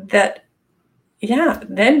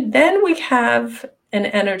we have an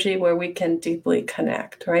energy where we can deeply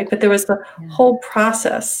connect, right? But there was the whole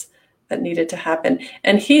process that needed to happen.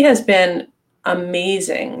 And he has been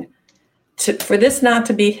amazing for this not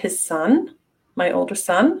to be his son, my older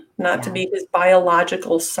son, not to be his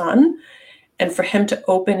biological son, and for him to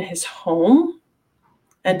open his home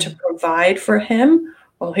and to provide for him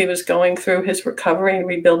while he was going through his recovery and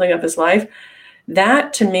rebuilding of his life.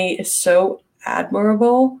 That to me is so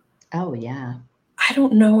admirable. Oh, yeah. I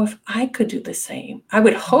don't know if I could do the same. I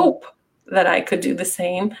would hope that I could do the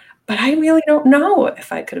same, but I really don't know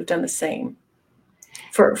if I could have done the same.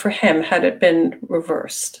 for him had it been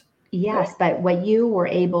reversed. Yes, but what you were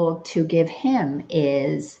able to give him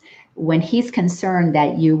is when he's concerned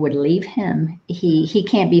that you would leave him, he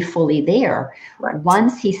can't be fully there. Right.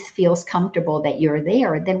 Once he feels comfortable that you're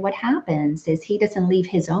there, then what happens is he doesn't leave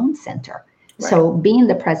his own center. Right. So being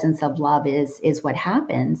the presence of love is what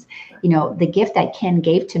happens. You know, the gift that Ken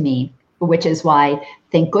gave to me, which is why,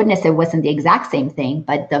 thank goodness it wasn't the exact same thing,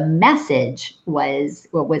 but the message was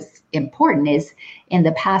what was important is in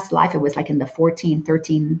the past life, it was like in the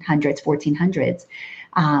 1400s.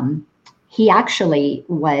 He actually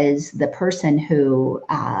was the person who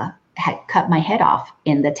had cut my head off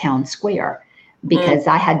in the town square because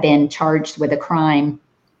I had been charged with a crime.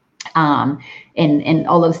 And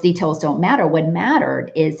all those details don't matter. What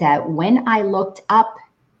mattered is that when I looked up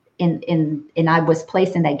and I was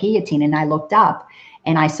placed in that guillotine and I looked up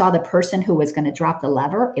and I saw the person who was going to drop the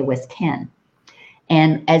lever, it was Ken.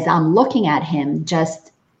 And as I'm looking at him,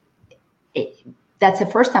 that's the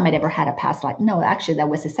first time I'd ever had a past life. No, actually, that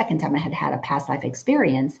was the second time I had a past life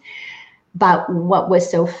experience. But what was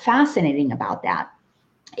so fascinating about that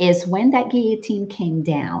is when that guillotine came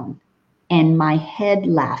down and my head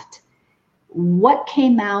left, what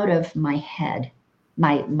came out of my head,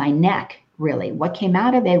 my neck, really, what came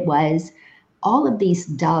out of it was all of these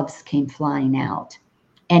doves came flying out.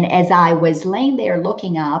 And as I was laying there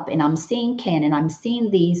looking up and I'm seeing Ken and I'm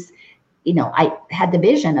seeing these, you know, I had the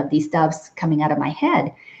vision of these doves coming out of my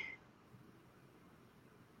head.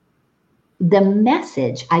 The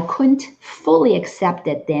message, I couldn't fully accept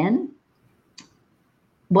it then.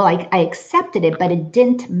 Well, I accepted it, but it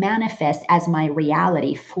didn't manifest as my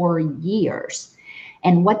reality for years.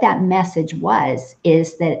 And what that message was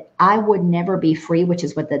is that I would never be free, which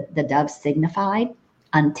is what the doves signified,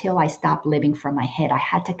 until I stopped living from my head. I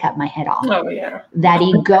had to cut my head off. Oh, yeah. That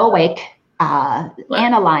egoic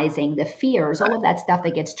analyzing the fears, all of that stuff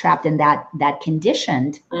that gets trapped in that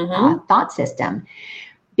conditioned thought system.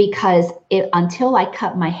 Because until I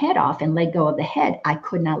cut my head off and let go of the head, I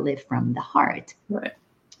could not live from the heart. Right.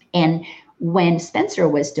 And when Spencer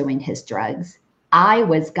was doing his drugs, I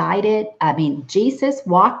was guided. I mean, Jesus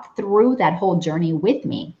walked through that whole journey with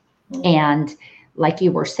me. And like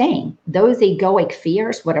you were saying, those egoic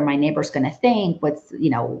fears, what are my neighbors going to think?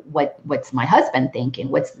 What's my husband thinking?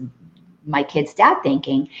 What's my kid's dad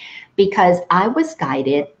thinking? Because I was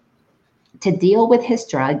guided to deal with his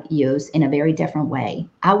drug use in a very different way.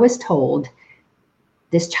 I was told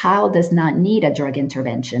this child does not need a drug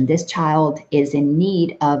intervention. This child is in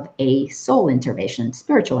need of a soul intervention,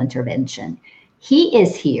 spiritual intervention. He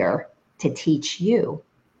is here to teach you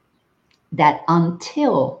that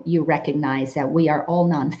until you recognize that we are all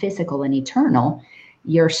non-physical and eternal,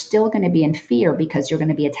 you're still going to be in fear because you're going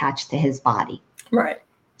to be attached to his body. Right.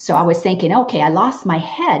 So I was thinking, okay, I lost my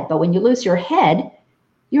head, but when you lose your head,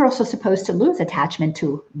 you're also supposed to lose attachment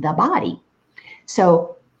to the body.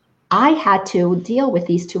 So I had to deal with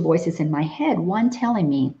these two voices in my head, one telling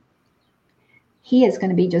me, he is going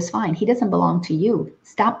to be just fine. He doesn't belong to you.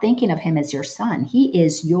 Stop thinking of him as your son. He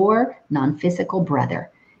is your non-physical brother.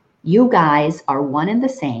 You guys are one and the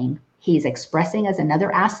same. He's expressing as another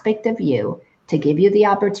aspect of you to give you the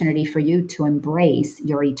opportunity for you to embrace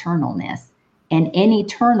your eternalness. And in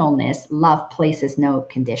eternalness, love places no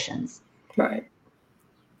conditions. Right.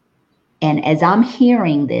 And as I'm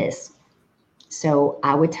hearing this, so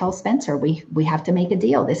I would tell Spencer, we have to make a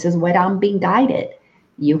deal. This is what I'm being guided.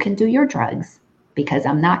 You can do your drugs because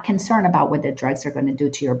I'm not concerned about what the drugs are going to do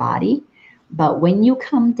to your body. But when you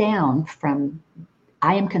come down from,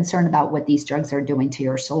 I am concerned about what these drugs are doing to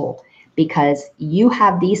your soul, because you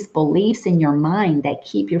have these beliefs in your mind that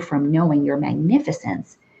keep you from knowing your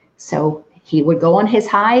magnificence. So he would go on his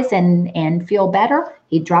highs and feel better.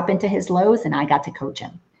 He'd drop into his lows and I got to coach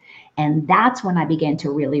him. And that's when I began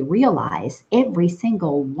to really realize every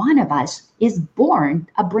single one of us is born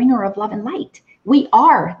a bringer of love and light. We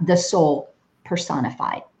are the soul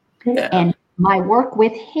personified. Yeah. And my work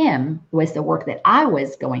with him was the work that I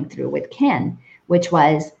was going through with Ken, which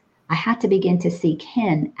was I had to begin to see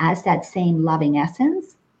Ken as that same loving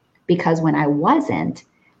essence, because when I wasn't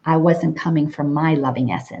coming from my loving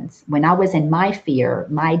essence. When I was in my fear,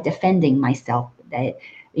 my defending myself, that,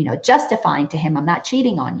 justifying to him, I'm not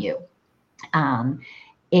cheating on you.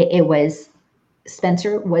 It was,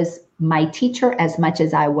 Spencer was my teacher as much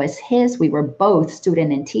as I was his. We were both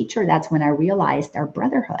student and teacher. That's when I realized our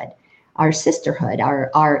brotherhood, our sisterhood,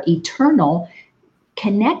 our eternal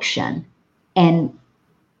connection. And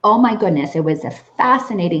oh my goodness, it was a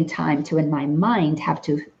fascinating time to, in my mind, have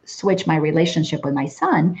to switch my relationship with my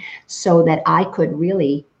son so that I could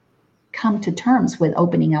really come to terms with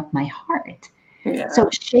opening up my heart. Yeah. So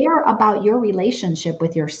share about your relationship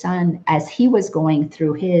with your son as he was going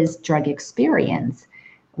through his drug experience.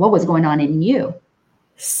 What was going on in you?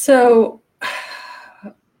 So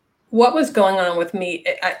what was going on with me,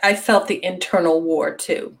 I felt the internal war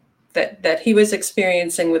too, that he was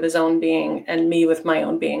experiencing with his own being and me with my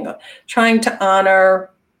own being, trying to honor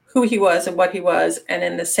who he was and what he was, and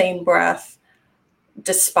in the same breath,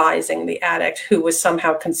 despising the addict who was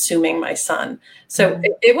somehow consuming my son. So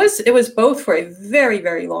it was both for a very,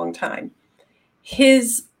 very long time.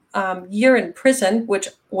 His year in prison, which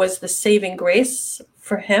was the saving grace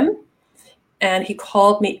for him, and he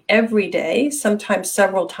called me every day, sometimes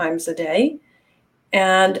several times a day.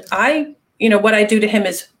 And what I do to him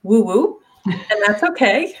is woo-woo, and that's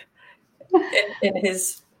okay in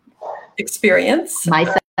his experience. My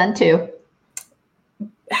son too.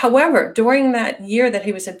 However, during that year that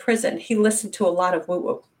he was in prison, he listened to a lot of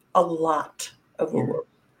woo-woo, a lot of woo-woo.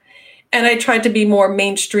 And I tried to be more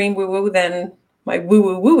mainstream woo-woo than my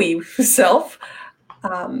woo-woo-woo-y self.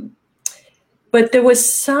 But there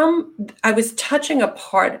was I was touching a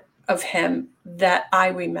part of him that I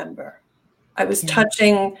remember. I was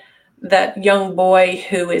touching that young boy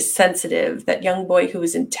who is sensitive, that young boy who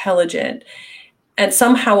is intelligent. And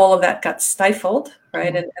somehow all of that got stifled,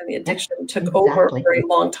 right? And the addiction took over a very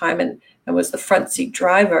long time and was the front seat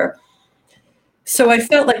driver. So I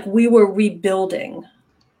felt like we were rebuilding.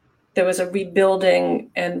 There was a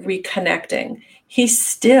rebuilding and reconnecting. He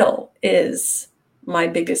still is my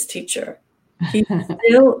biggest teacher. He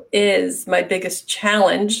still is my biggest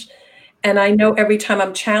challenge. And I know every time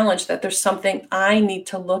I'm challenged that there's something I need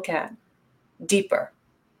to look at deeper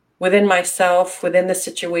within myself, within the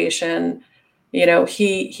situation.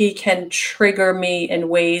 He can trigger me in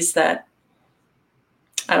ways that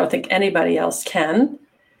I don't think anybody else can,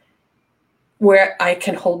 where I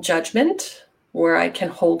can hold judgment, where I can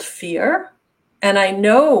hold fear. And I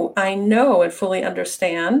know and fully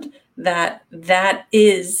understand that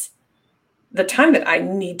is the time that I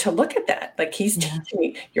need to look at that. Like he's teaching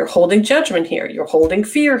me, you're holding judgment here, you're holding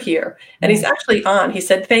fear here. And he's actually on. He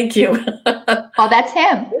said, thank you. Oh, that's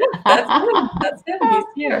him. That's him. He's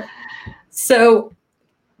here. So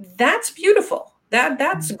that's beautiful.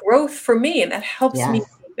 That's growth for me, and that helps me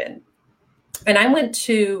deepen. And I went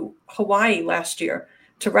to Hawaii last year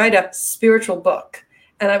to write a spiritual book.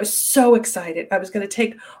 And I was so excited. I was going to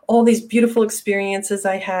take all these beautiful experiences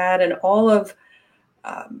I had and all of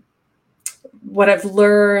what I've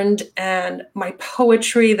learned and my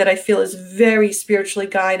poetry that I feel is very spiritually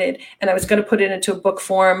guided. And I was going to put it into a book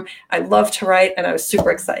form. I love to write, and I was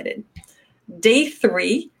super excited. Day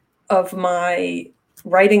 3 of my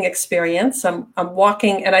writing experience, I'm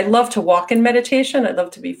walking, and I love to walk in meditation. I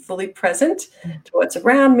love to be fully present to what's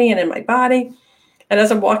around me and in my body. And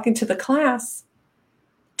as I'm walking to the class,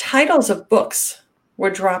 titles of books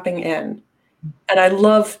were dropping in. And I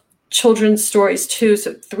love children's stories too.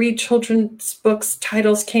 So 3 children's books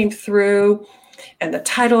titles came through, and the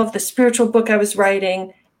title of the spiritual book I was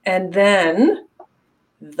writing, and then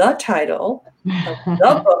the title of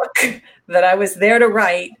the book that I was there to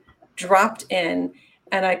write dropped in,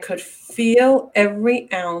 and I could feel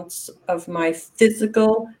every ounce of my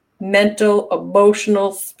physical, mental,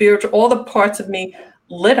 emotional, spiritual, all the parts of me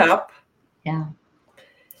lit up. Yeah.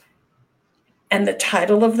 And the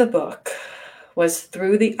title of the book was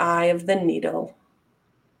Through the Eye of the Needle.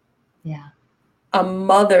 Yeah. A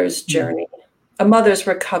mother's journey, a mother's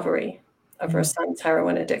recovery of her son's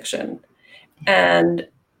heroin addiction. And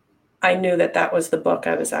I knew that was the book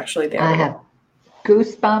I was actually there. I have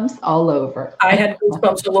goosebumps all over. I had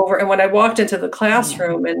goosebumps all over. And when I walked into the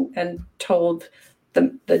classroom and told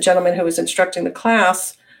the gentleman who was instructing the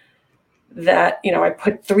class that, I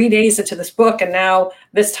put 3 days into this book, and now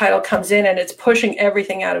this title comes in and it's pushing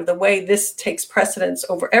everything out of the way. This takes precedence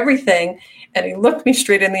over everything. And he looked me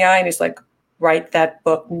straight in the eye and he's like, write that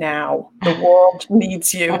book now. The world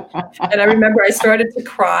needs you. And I remember I started to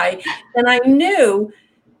cry, and I knew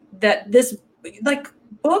that this, like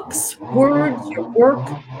books, words, your work,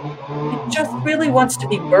 it just really wants to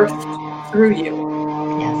be birthed through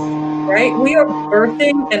you. Yes. Right? We are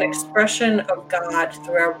birthing an expression of God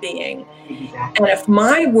through our being. And if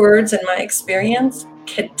my words and my experience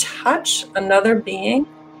can touch another being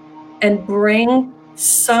and bring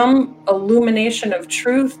some illumination of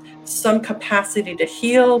truth, some capacity to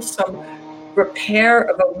heal, some repair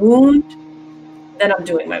of a wound, then I'm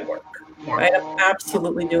doing my work. Right? I'm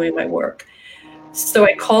absolutely doing my work. So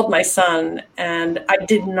I called my son, and I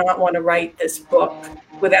did not want to write this book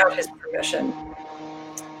without his permission.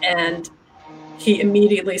 And he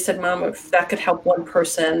immediately said, Mom, if that could help one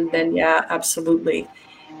person, then yeah, absolutely.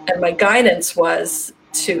 And my guidance was,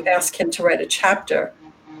 to ask him to write a chapter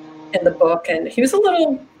in the book, and he was a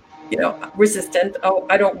little, resistant. Oh,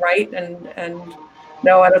 I don't write, and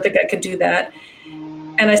no, I don't think I could do that.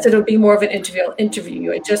 And I said it'll be more of an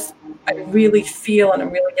interview. I really feel, and I'm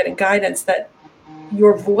really getting guidance that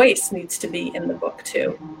your voice needs to be in the book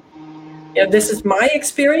too. This is my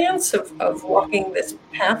experience of walking this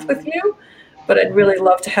path with you, but I'd really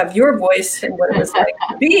love to have your voice and what it was like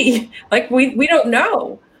to be. Like we don't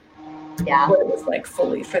know what it was like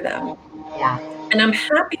fully for them. Yeah. And I'm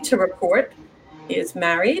happy to report he is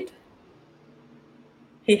married.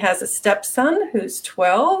 He has a stepson who's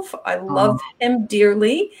 12. I love him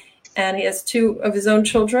dearly. And he has 2 of his own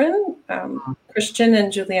children, Christian and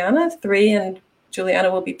Juliana, 3, and Juliana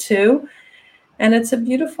will be 2. And it's a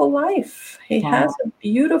beautiful life. He has a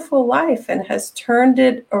beautiful life and has turned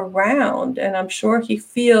it around. And I'm sure he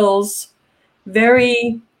feels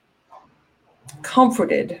very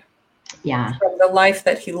comforted from the life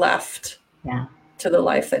that he left to the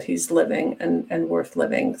life that he's living and worth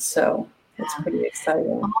living. So it's pretty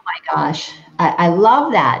exciting. Oh my gosh. I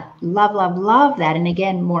love that. Love that. And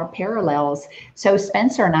again, more parallels. So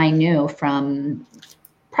Spencer and I knew from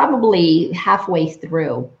probably halfway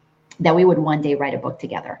through that we would one day write a book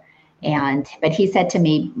together. But he said to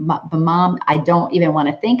me, Mom, I don't even want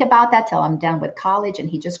to think about that till I'm done with college. And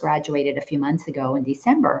he just graduated a few months ago in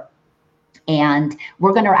December. And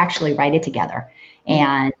we're going to actually write it together.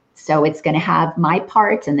 And so it's going to have my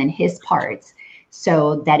parts and then his parts,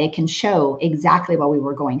 so that it can show exactly what we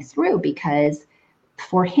were going through. Because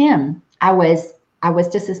for him, I was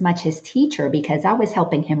just as much his teacher, because I was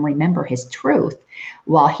helping him remember his truth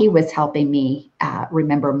while he was helping me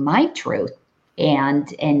remember my truth.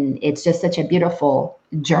 And it's just such a beautiful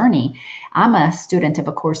journey. I'm a student of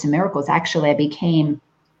A Course in Miracles. Actually, I became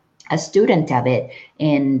a student of it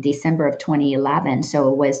in December of 2011. So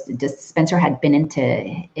it was just, Spencer had been into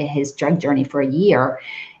his drug journey for a year.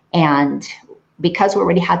 And because we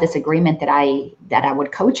already had this agreement that I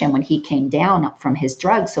would coach him when he came down from his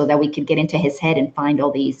drugs, so that we could get into his head and find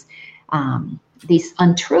all these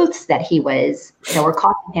untruths that were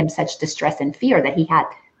causing him such distress and fear that he had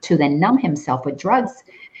to then numb himself with drugs.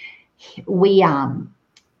 We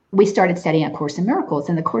started studying A Course in Miracles,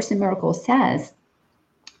 and the Course in Miracles says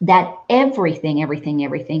that everything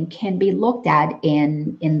can be looked at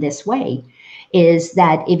in this way. Is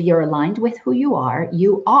that if you're aligned with who you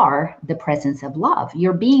are the presence of love.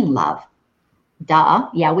 You're being love. Duh.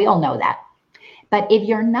 Yeah, we all know that. But if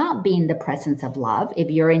you're not being the presence of love, if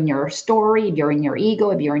you're in your story, if you're in your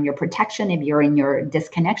ego, if you're in your protection, if you're in your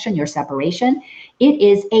disconnection, your separation, it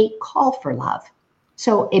is a call for love.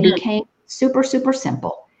 So it became super, super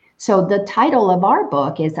simple. So the title of our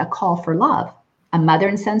book is A Call for Love, A Mother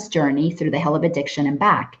and Son's Journey Through the Hell of Addiction and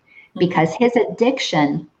Back. Because his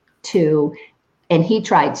addiction to, and he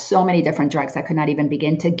tried so many different drugs, I could not even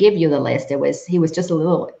begin to give you the list. He was just a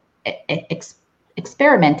little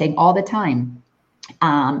experimenting all the time.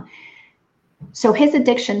 So his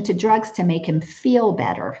addiction to drugs to make him feel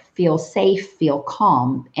better, feel safe, feel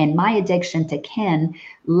calm, and my addiction to Ken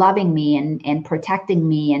loving me and protecting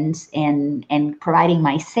me and providing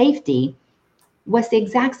my safety was the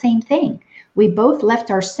exact same thing. We both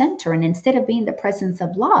left our center, and instead of being the presence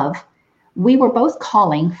of love, we were both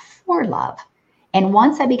calling for love. And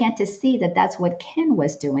once I began to see that that's what Ken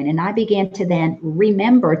was doing, and I began to then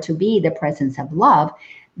remember to be the presence of love,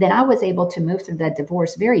 then I was able to move through that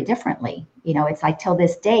divorce very differently. It's like till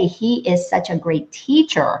this day, he is such a great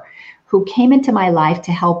teacher who came into my life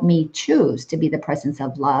to help me choose to be the presence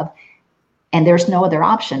of love. And there's no other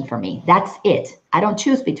option for me. That's it. I don't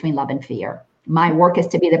choose between love and fear. My work is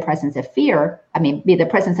to be the presence of be the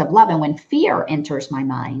presence of love. And when fear enters my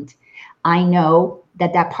mind, I know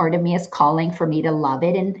that part of me is calling for me to love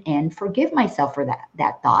it and forgive myself for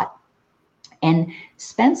that thought. And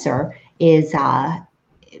Spencer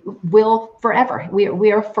will forever.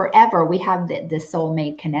 We are forever. We have the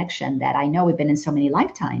soulmate connection that I know we've been in so many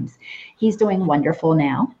lifetimes. He's doing wonderful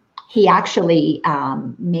now. He actually,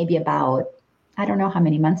 maybe about, I don't know how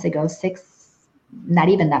many months ago, 6, not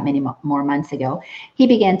even that many more months ago, he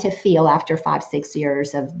began to feel after 5-6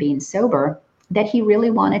 years of being sober that he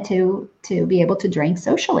really wanted to be able to drink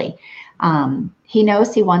socially. He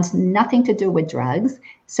knows he wants nothing to do with drugs.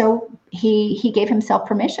 So he gave himself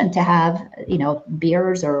permission to have,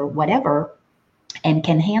 beers or whatever, and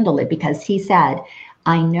can handle it because he said,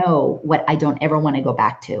 I know what I don't ever want to go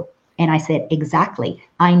back to. And I said, exactly.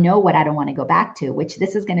 I know what I don't want to go back to, which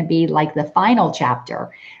this is going to be like the final chapter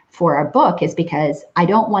for our book, is because I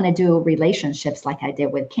don't want to do relationships like I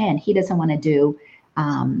did with Ken. He doesn't want to do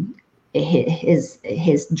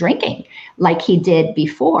his drinking like he did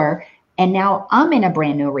before. And now I'm in a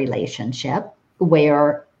brand new relationship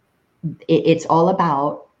where it's all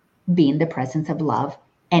about being the presence of love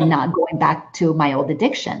and not going back to my old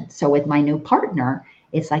addiction. So with my new partner,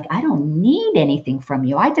 it's like, I don't need anything from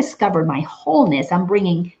you. I discovered my wholeness. I'm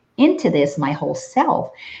bringing into this my whole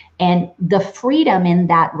self. And the freedom in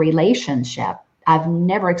that relationship, I've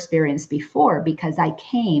never experienced before, because I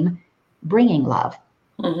came bringing love.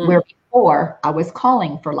 Where before I was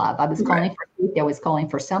calling for love. I was calling for safety. I was calling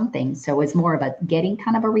for something. So it's more of a getting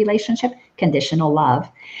kind of a relationship, conditional love.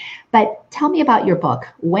 But tell me about your book.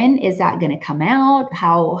 When is that going to come out?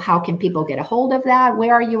 How can people get a hold of that?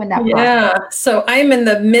 Where are you in that process? Yeah, so I'm in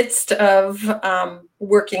the midst of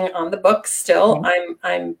working on the book still.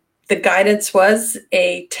 I'm the guidance was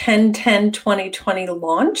a 10/10/2020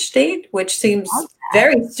 launch date, which seems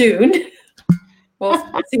very soon. We'll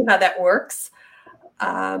see how that works.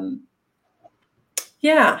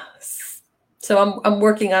 Yeah, so I'm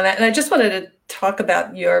working on that, and I just wanted to talk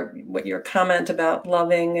about your comment about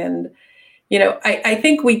loving, and I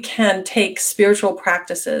think we can take spiritual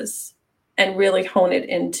practices and really hone it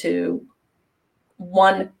into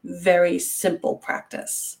one very simple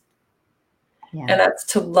practice. Yeah. And that's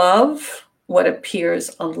to love what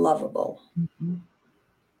appears unlovable,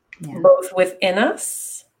 both within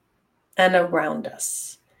us and around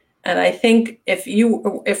us. And I think if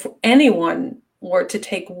anyone were to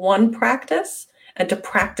take one practice and to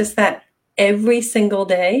practice that every single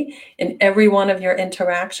day in every one of your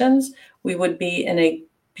interactions, we would be in a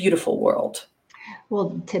beautiful world.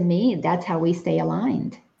 Well, to me, that's how we stay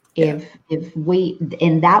aligned. If we,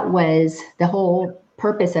 and that was the whole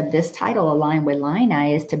purpose of this title, Align with Lina,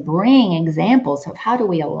 is to bring examples of how do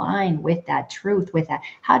we align with that truth, with that,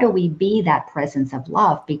 how do we be that presence of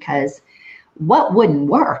love? Because what wouldn't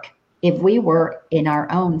work if we were in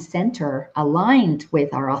our own center, aligned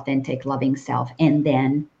with our authentic, loving self, and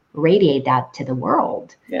then radiate that to the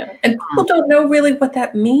world? Yeah, and people don't know really what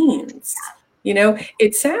that means.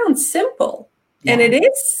 It sounds simple, and it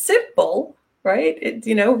is simple, right?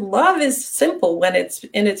 Love is simple when it's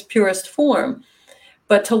in its purest form.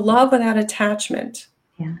 But to love without attachment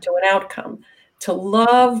to an outcome, to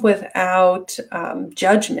love without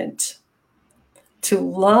judgment, to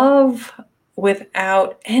love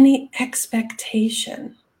without any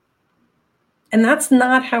expectation. And that's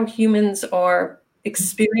not how humans are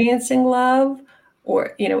experiencing love, or,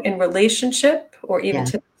 in relationship, or even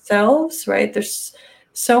to themselves, right? There's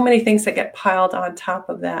so many things that get piled on top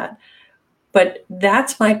of that. But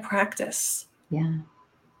that's my practice. Yeah.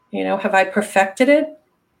 Have I perfected it?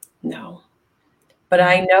 No. But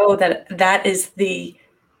I know that is the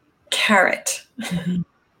carrot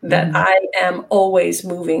that I am always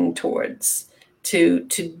moving towards, to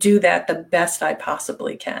do that the best I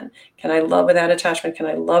possibly can. Can I love without attachment? Can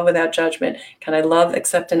I love without judgment? Can I love,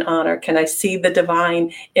 accept, and honor? Can I see the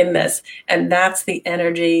divine in this? And that's the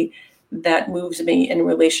energy that moves me in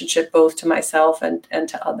relationship, both to myself and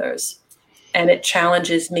to others. And it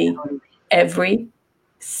challenges me every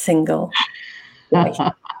single day.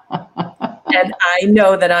 And I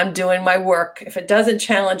know that I'm doing my work. If it doesn't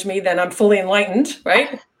challenge me, then I'm fully enlightened,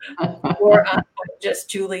 right? Or I'm just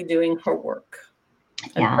Julie doing her work.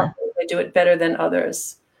 And I do it better than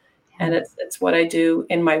others. And it's what I do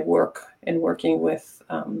in my work, in working with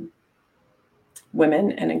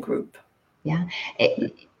women and in group. Yeah.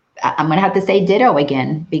 I'm going to have to say ditto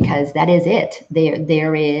again, because that is it.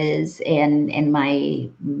 There is, and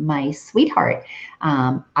my sweetheart,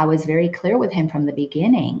 I was very clear with him from the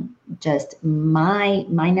beginning. Just my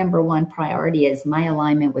number one priority is my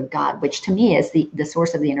alignment with God, which to me is the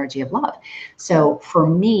source of the energy of love. So for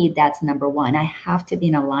me, that's number one. I have to be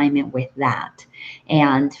in alignment with that.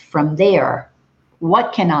 And from there,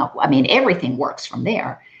 everything works from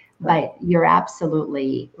there. But you're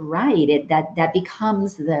absolutely right. That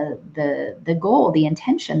becomes the goal, the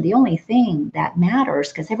intention, the only thing that matters,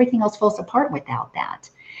 because everything else falls apart without that.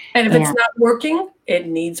 And if it's not working, it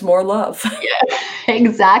needs more love. Yeah,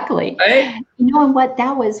 exactly. Right? And what,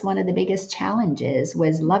 that was one of the biggest challenges,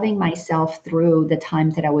 was loving myself through the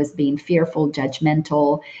times that I was being fearful,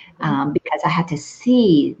 judgmental, because I had to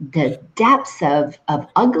see the depths of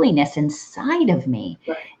ugliness inside of me.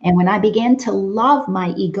 Right. And when I began to love my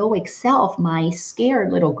egoic self, my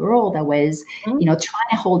scared little girl that was, trying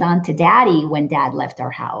to hold on to daddy when dad left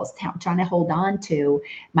our house, trying to hold on to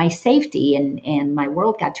my safety, and my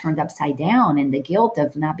world got turned upside down, and the guilt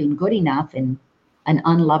of not being good enough, and an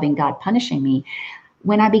unloving God punishing me.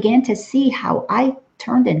 When I began to see how I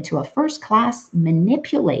turned into a first-class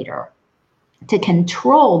manipulator to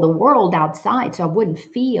control the world outside, so I wouldn't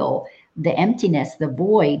feel the emptiness, the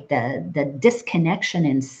void, the disconnection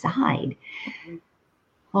inside.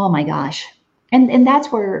 Oh my gosh. And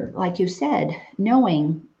that's where, like you said,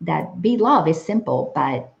 knowing that be love is simple,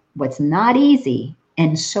 but what's not easy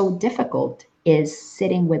and so difficult is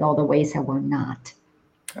sitting with all the ways that we're not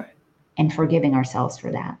Right. and forgiving ourselves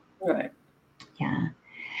for that. Right. Yeah.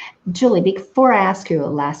 Julie, before I ask you a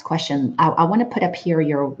last question, I want to put up here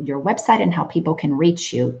your website and how people can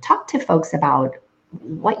reach you. Talk to folks about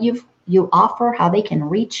what you offer, how they can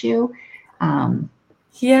reach you.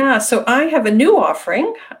 Yeah, so I have a new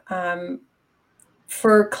offering.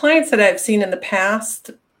 For clients that I've seen in the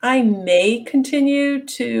past, I may continue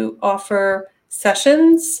to offer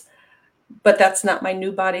sessions, but that's not my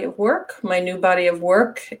new body of work. My new body of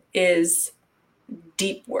work is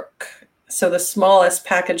deep work. So the smallest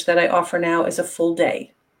package that I offer now is a full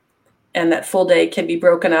day. And that full day can be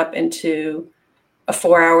broken up into a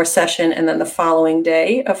 4-hour session and then the following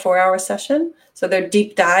day, a 4-hour session. So they're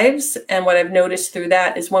deep dives. And what I've noticed through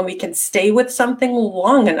that is when we can stay with something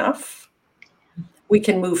long enough, we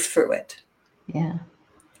can move through it. Yeah.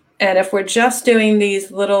 And if we're just doing these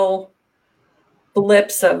little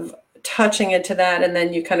blips of touching into that, and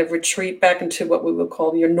then you kind of retreat back into what we would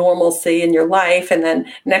call your normalcy in your life, and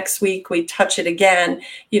then next week we touch it again,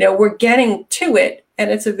 we're getting to it, and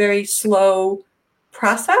it's a very slow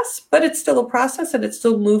process, but it's still a process, and it's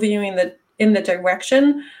still moving you in the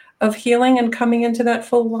direction of healing and coming into that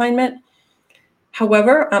full alignment.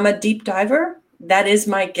 However, I'm a deep diver. That is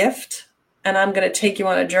my gift. And I'm going to take you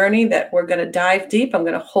on a journey that we're going to dive deep. I'm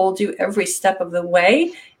going to hold you every step of the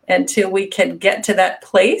way until we can get to that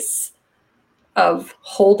place of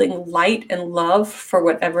holding light and love for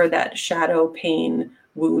whatever that shadow, pain,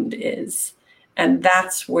 wound is. And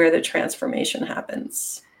that's where the transformation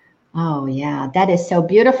happens. Oh, yeah, that is so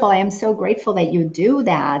beautiful. I am so grateful that you do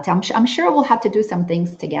that. I'm sure we'll have to do some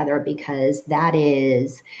things together because that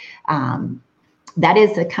is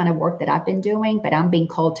the kind of work that I've been doing, but I'm being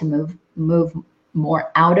called to move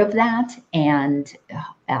more out of that and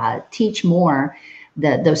teach more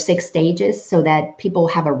those 6 stages so that people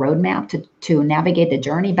have a roadmap to navigate the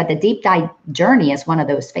journey. But the deep dive journey is one of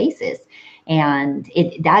those phases. And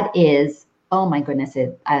that is, oh my goodness,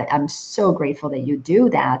 I'm so grateful that you do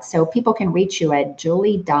that. So people can reach you at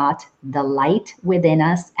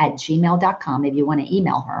julie.thelightwithinus@gmail.com if you want to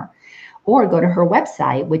email her. Or go to her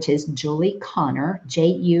website, which is Julie Connor,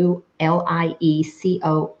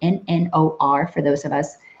 JuliEconnor, for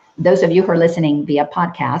those of you who are listening via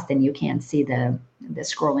podcast and you can't see the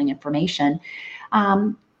scrolling information.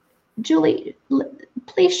 Julie,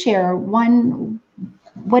 please share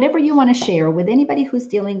whatever you want to share with anybody who's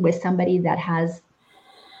dealing with somebody that's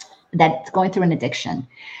going through an addiction.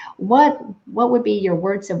 What would be your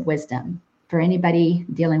words of wisdom for anybody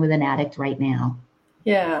dealing with an addict right now?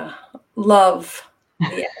 Yeah, love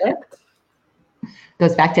the addict.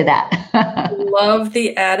 Goes back to that. Love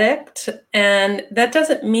the addict. And that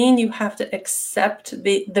doesn't mean you have to accept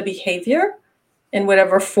the behavior in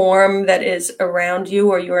whatever form that is around you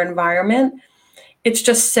or your environment. It's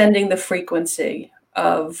just sending the frequency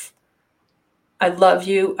of, I love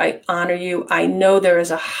you, I honor you, I know there is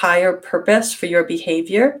a higher purpose for your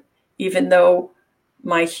behavior, even though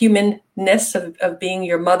my humanness of being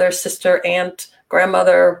your mother, sister, aunt,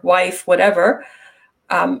 grandmother, wife, whatever,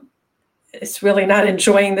 it's really not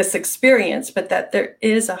enjoying this experience, but that there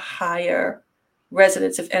is a higher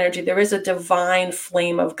resonance of energy. There is a divine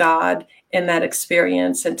flame of God in that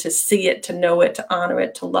experience, and to see it, to know it, to honor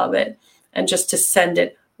it, to love it, and just to send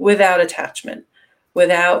it without attachment,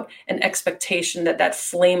 without an expectation that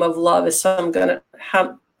flame of love is going to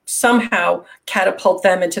somehow catapult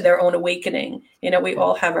them into their own awakening. We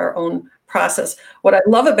all have our own process. What I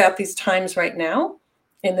love about these times right now,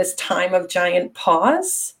 in this time of giant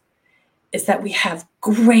pause, is that we have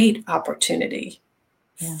great opportunity,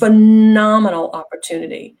 phenomenal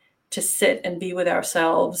opportunity to sit and be with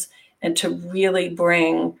ourselves and to really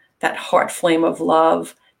bring that heart flame of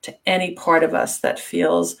love to any part of us that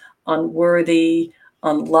feels unworthy,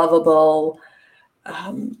 unlovable.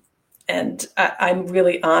 And I'm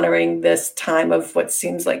really honoring this time of what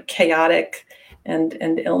seems like chaotic and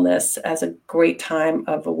illness as a great time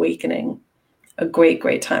of awakening. A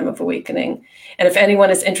great time of awakening. And if anyone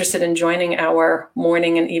is interested in joining our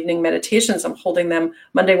morning and evening meditations, I'm holding them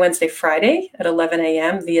Monday, Wednesday, Friday at 11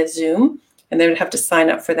 a.m. via Zoom. And they would have to sign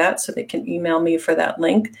up for that, so they can email me for that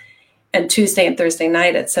link. And Tuesday and Thursday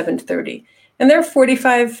night at 7:30. And they're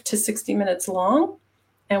 45 to 60 minutes long.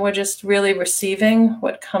 And we're just really receiving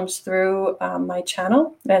what comes through my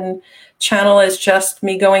channel. And channel is just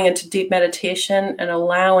me going into deep meditation and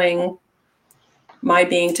allowing my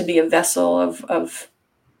being to be a vessel of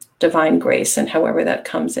divine grace, and however that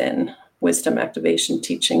comes in, wisdom, activation,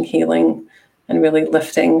 teaching, healing, and really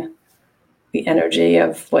lifting the energy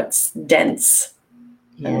of what's dense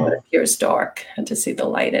and what appears dark, and to see the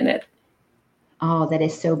light in it. Oh, that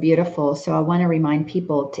is so beautiful. So I want to remind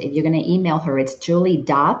people, if you're going to email her, it's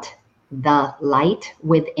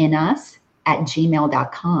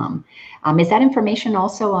julie.thelightwithinus@gmail.com. Is that information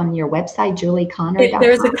also on your website, julieconner.com?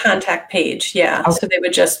 There's a contact page, yeah. Okay. So they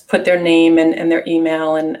would just put their name and their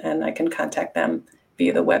email, and I can contact them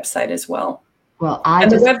via the website as well. Well,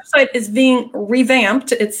 the website is being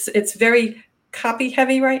revamped. It's very copy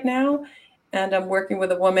heavy right now, and I'm working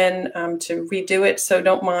with a woman to redo it, so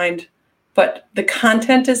don't mind. But the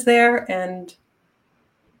content is there, and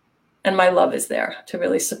my love is there to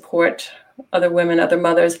really support other women, other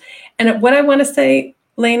mothers. And what I want to say,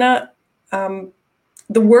 Lena,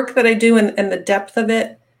 the work that I do and the depth of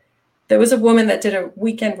it, there was a woman that did a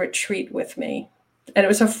weekend retreat with me, and it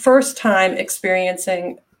was her first time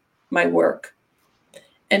experiencing my work.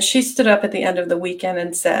 And she stood up at the end of the weekend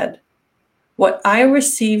and said, "What I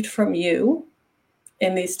received from you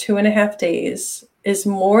in these 2.5 days is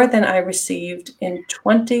more than I received in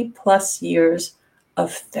 20 plus years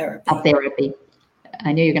of therapy."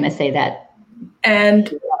 I knew you were going to say that.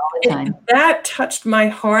 And that touched my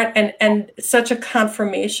heart, and such a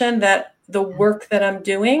confirmation that the work that I'm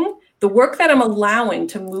doing, the work that I'm allowing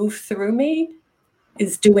to move through me,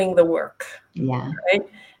 is doing the work. Yeah. Right.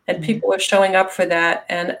 And people are showing up for that.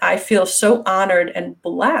 And I feel so honored and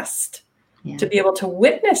blessed to be able to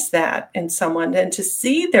witness that in someone, and to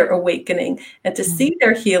see their awakening, and to see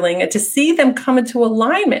their healing, and to see them come into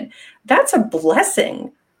alignment. That's a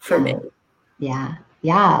blessing for me. Yeah.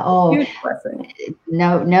 Yeah. Oh, huge blessing.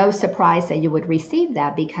 No surprise that you would receive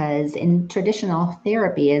that, because in traditional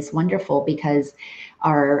therapy is wonderful, because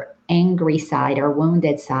our angry side, our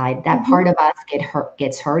wounded side, that part of us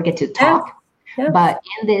gets to talk. Yes. But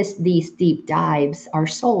in these deep dives, our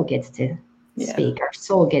soul gets to speak. Our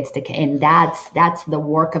soul gets to, and that's the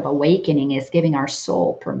work of awakening, is giving our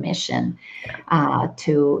soul permission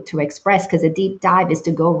to express, because a deep dive is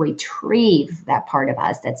to go retrieve that part of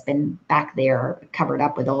us that's been back there covered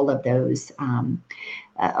up with all of those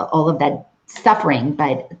all of that suffering.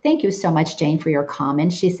 But thank you so much, Jane, for your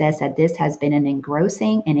comment. She says that this has been an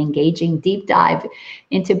engrossing and engaging deep dive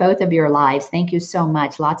into both of your lives. Thank you so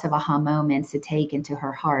much. Lots of aha moments to take into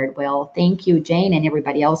her heart. Well, thank you, Jane, and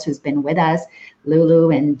everybody else who's been with us,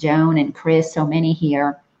 Lulu and Joan and Chris, so many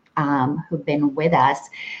here who've been with us.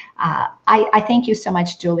 I thank you so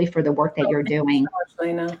much, Julie, for the work that you're doing.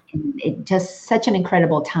 So much, it just such an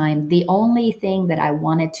incredible time. The only thing that I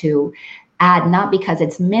wanted to add, not because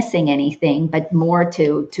it's missing anything, but more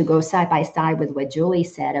to go side by side with what Julie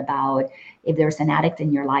said about, if there's an addict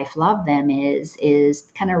in your life, love them, is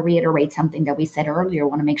kind of reiterate something that we said earlier. I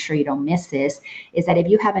want to make sure you don't miss this, is that if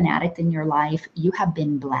you have an addict in your life, you have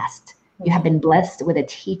been blessed. You have been blessed with a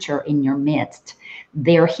teacher in your midst.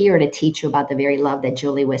 They're here to teach you about the very love that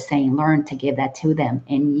Julie was saying. Learn to give that to them,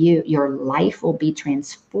 and your life will be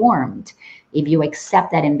transformed if you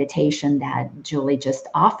accept that invitation that Julie just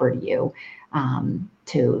offered you,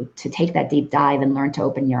 to take that deep dive and learn to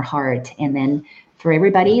open your heart. And then for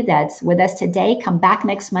everybody that's with us today, come back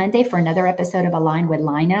next Monday for another episode of Aligned with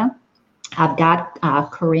Lina. I've got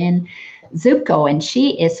Corinne Zupko, and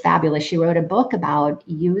she is fabulous. She wrote a book about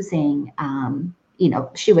using,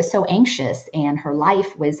 she was so anxious, and her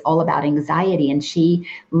life was all about anxiety, and she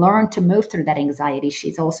learned to move through that anxiety.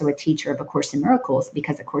 She's also a teacher of A Course in Miracles,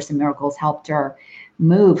 because A Course in Miracles helped her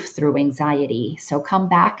move through anxiety. So come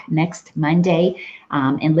back next Monday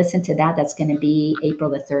and listen to that. That's going to be April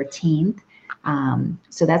the 13th.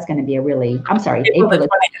 So that's going to be April the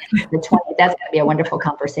 20th. That's going to be a wonderful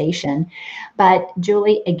conversation. But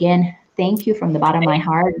Julie, again, thank you from the bottom of my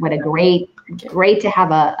heart. What a great to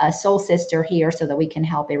have a soul sister here so that we can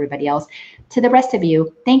help everybody else. To the rest of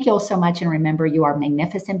you, thank you all so much. And remember, you are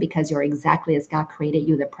magnificent, because you're exactly as God created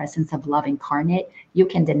you, the presence of love incarnate. You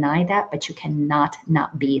can deny that, but you cannot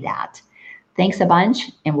not be that. Thanks a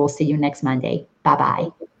bunch, and we'll see you next Monday. Bye-bye.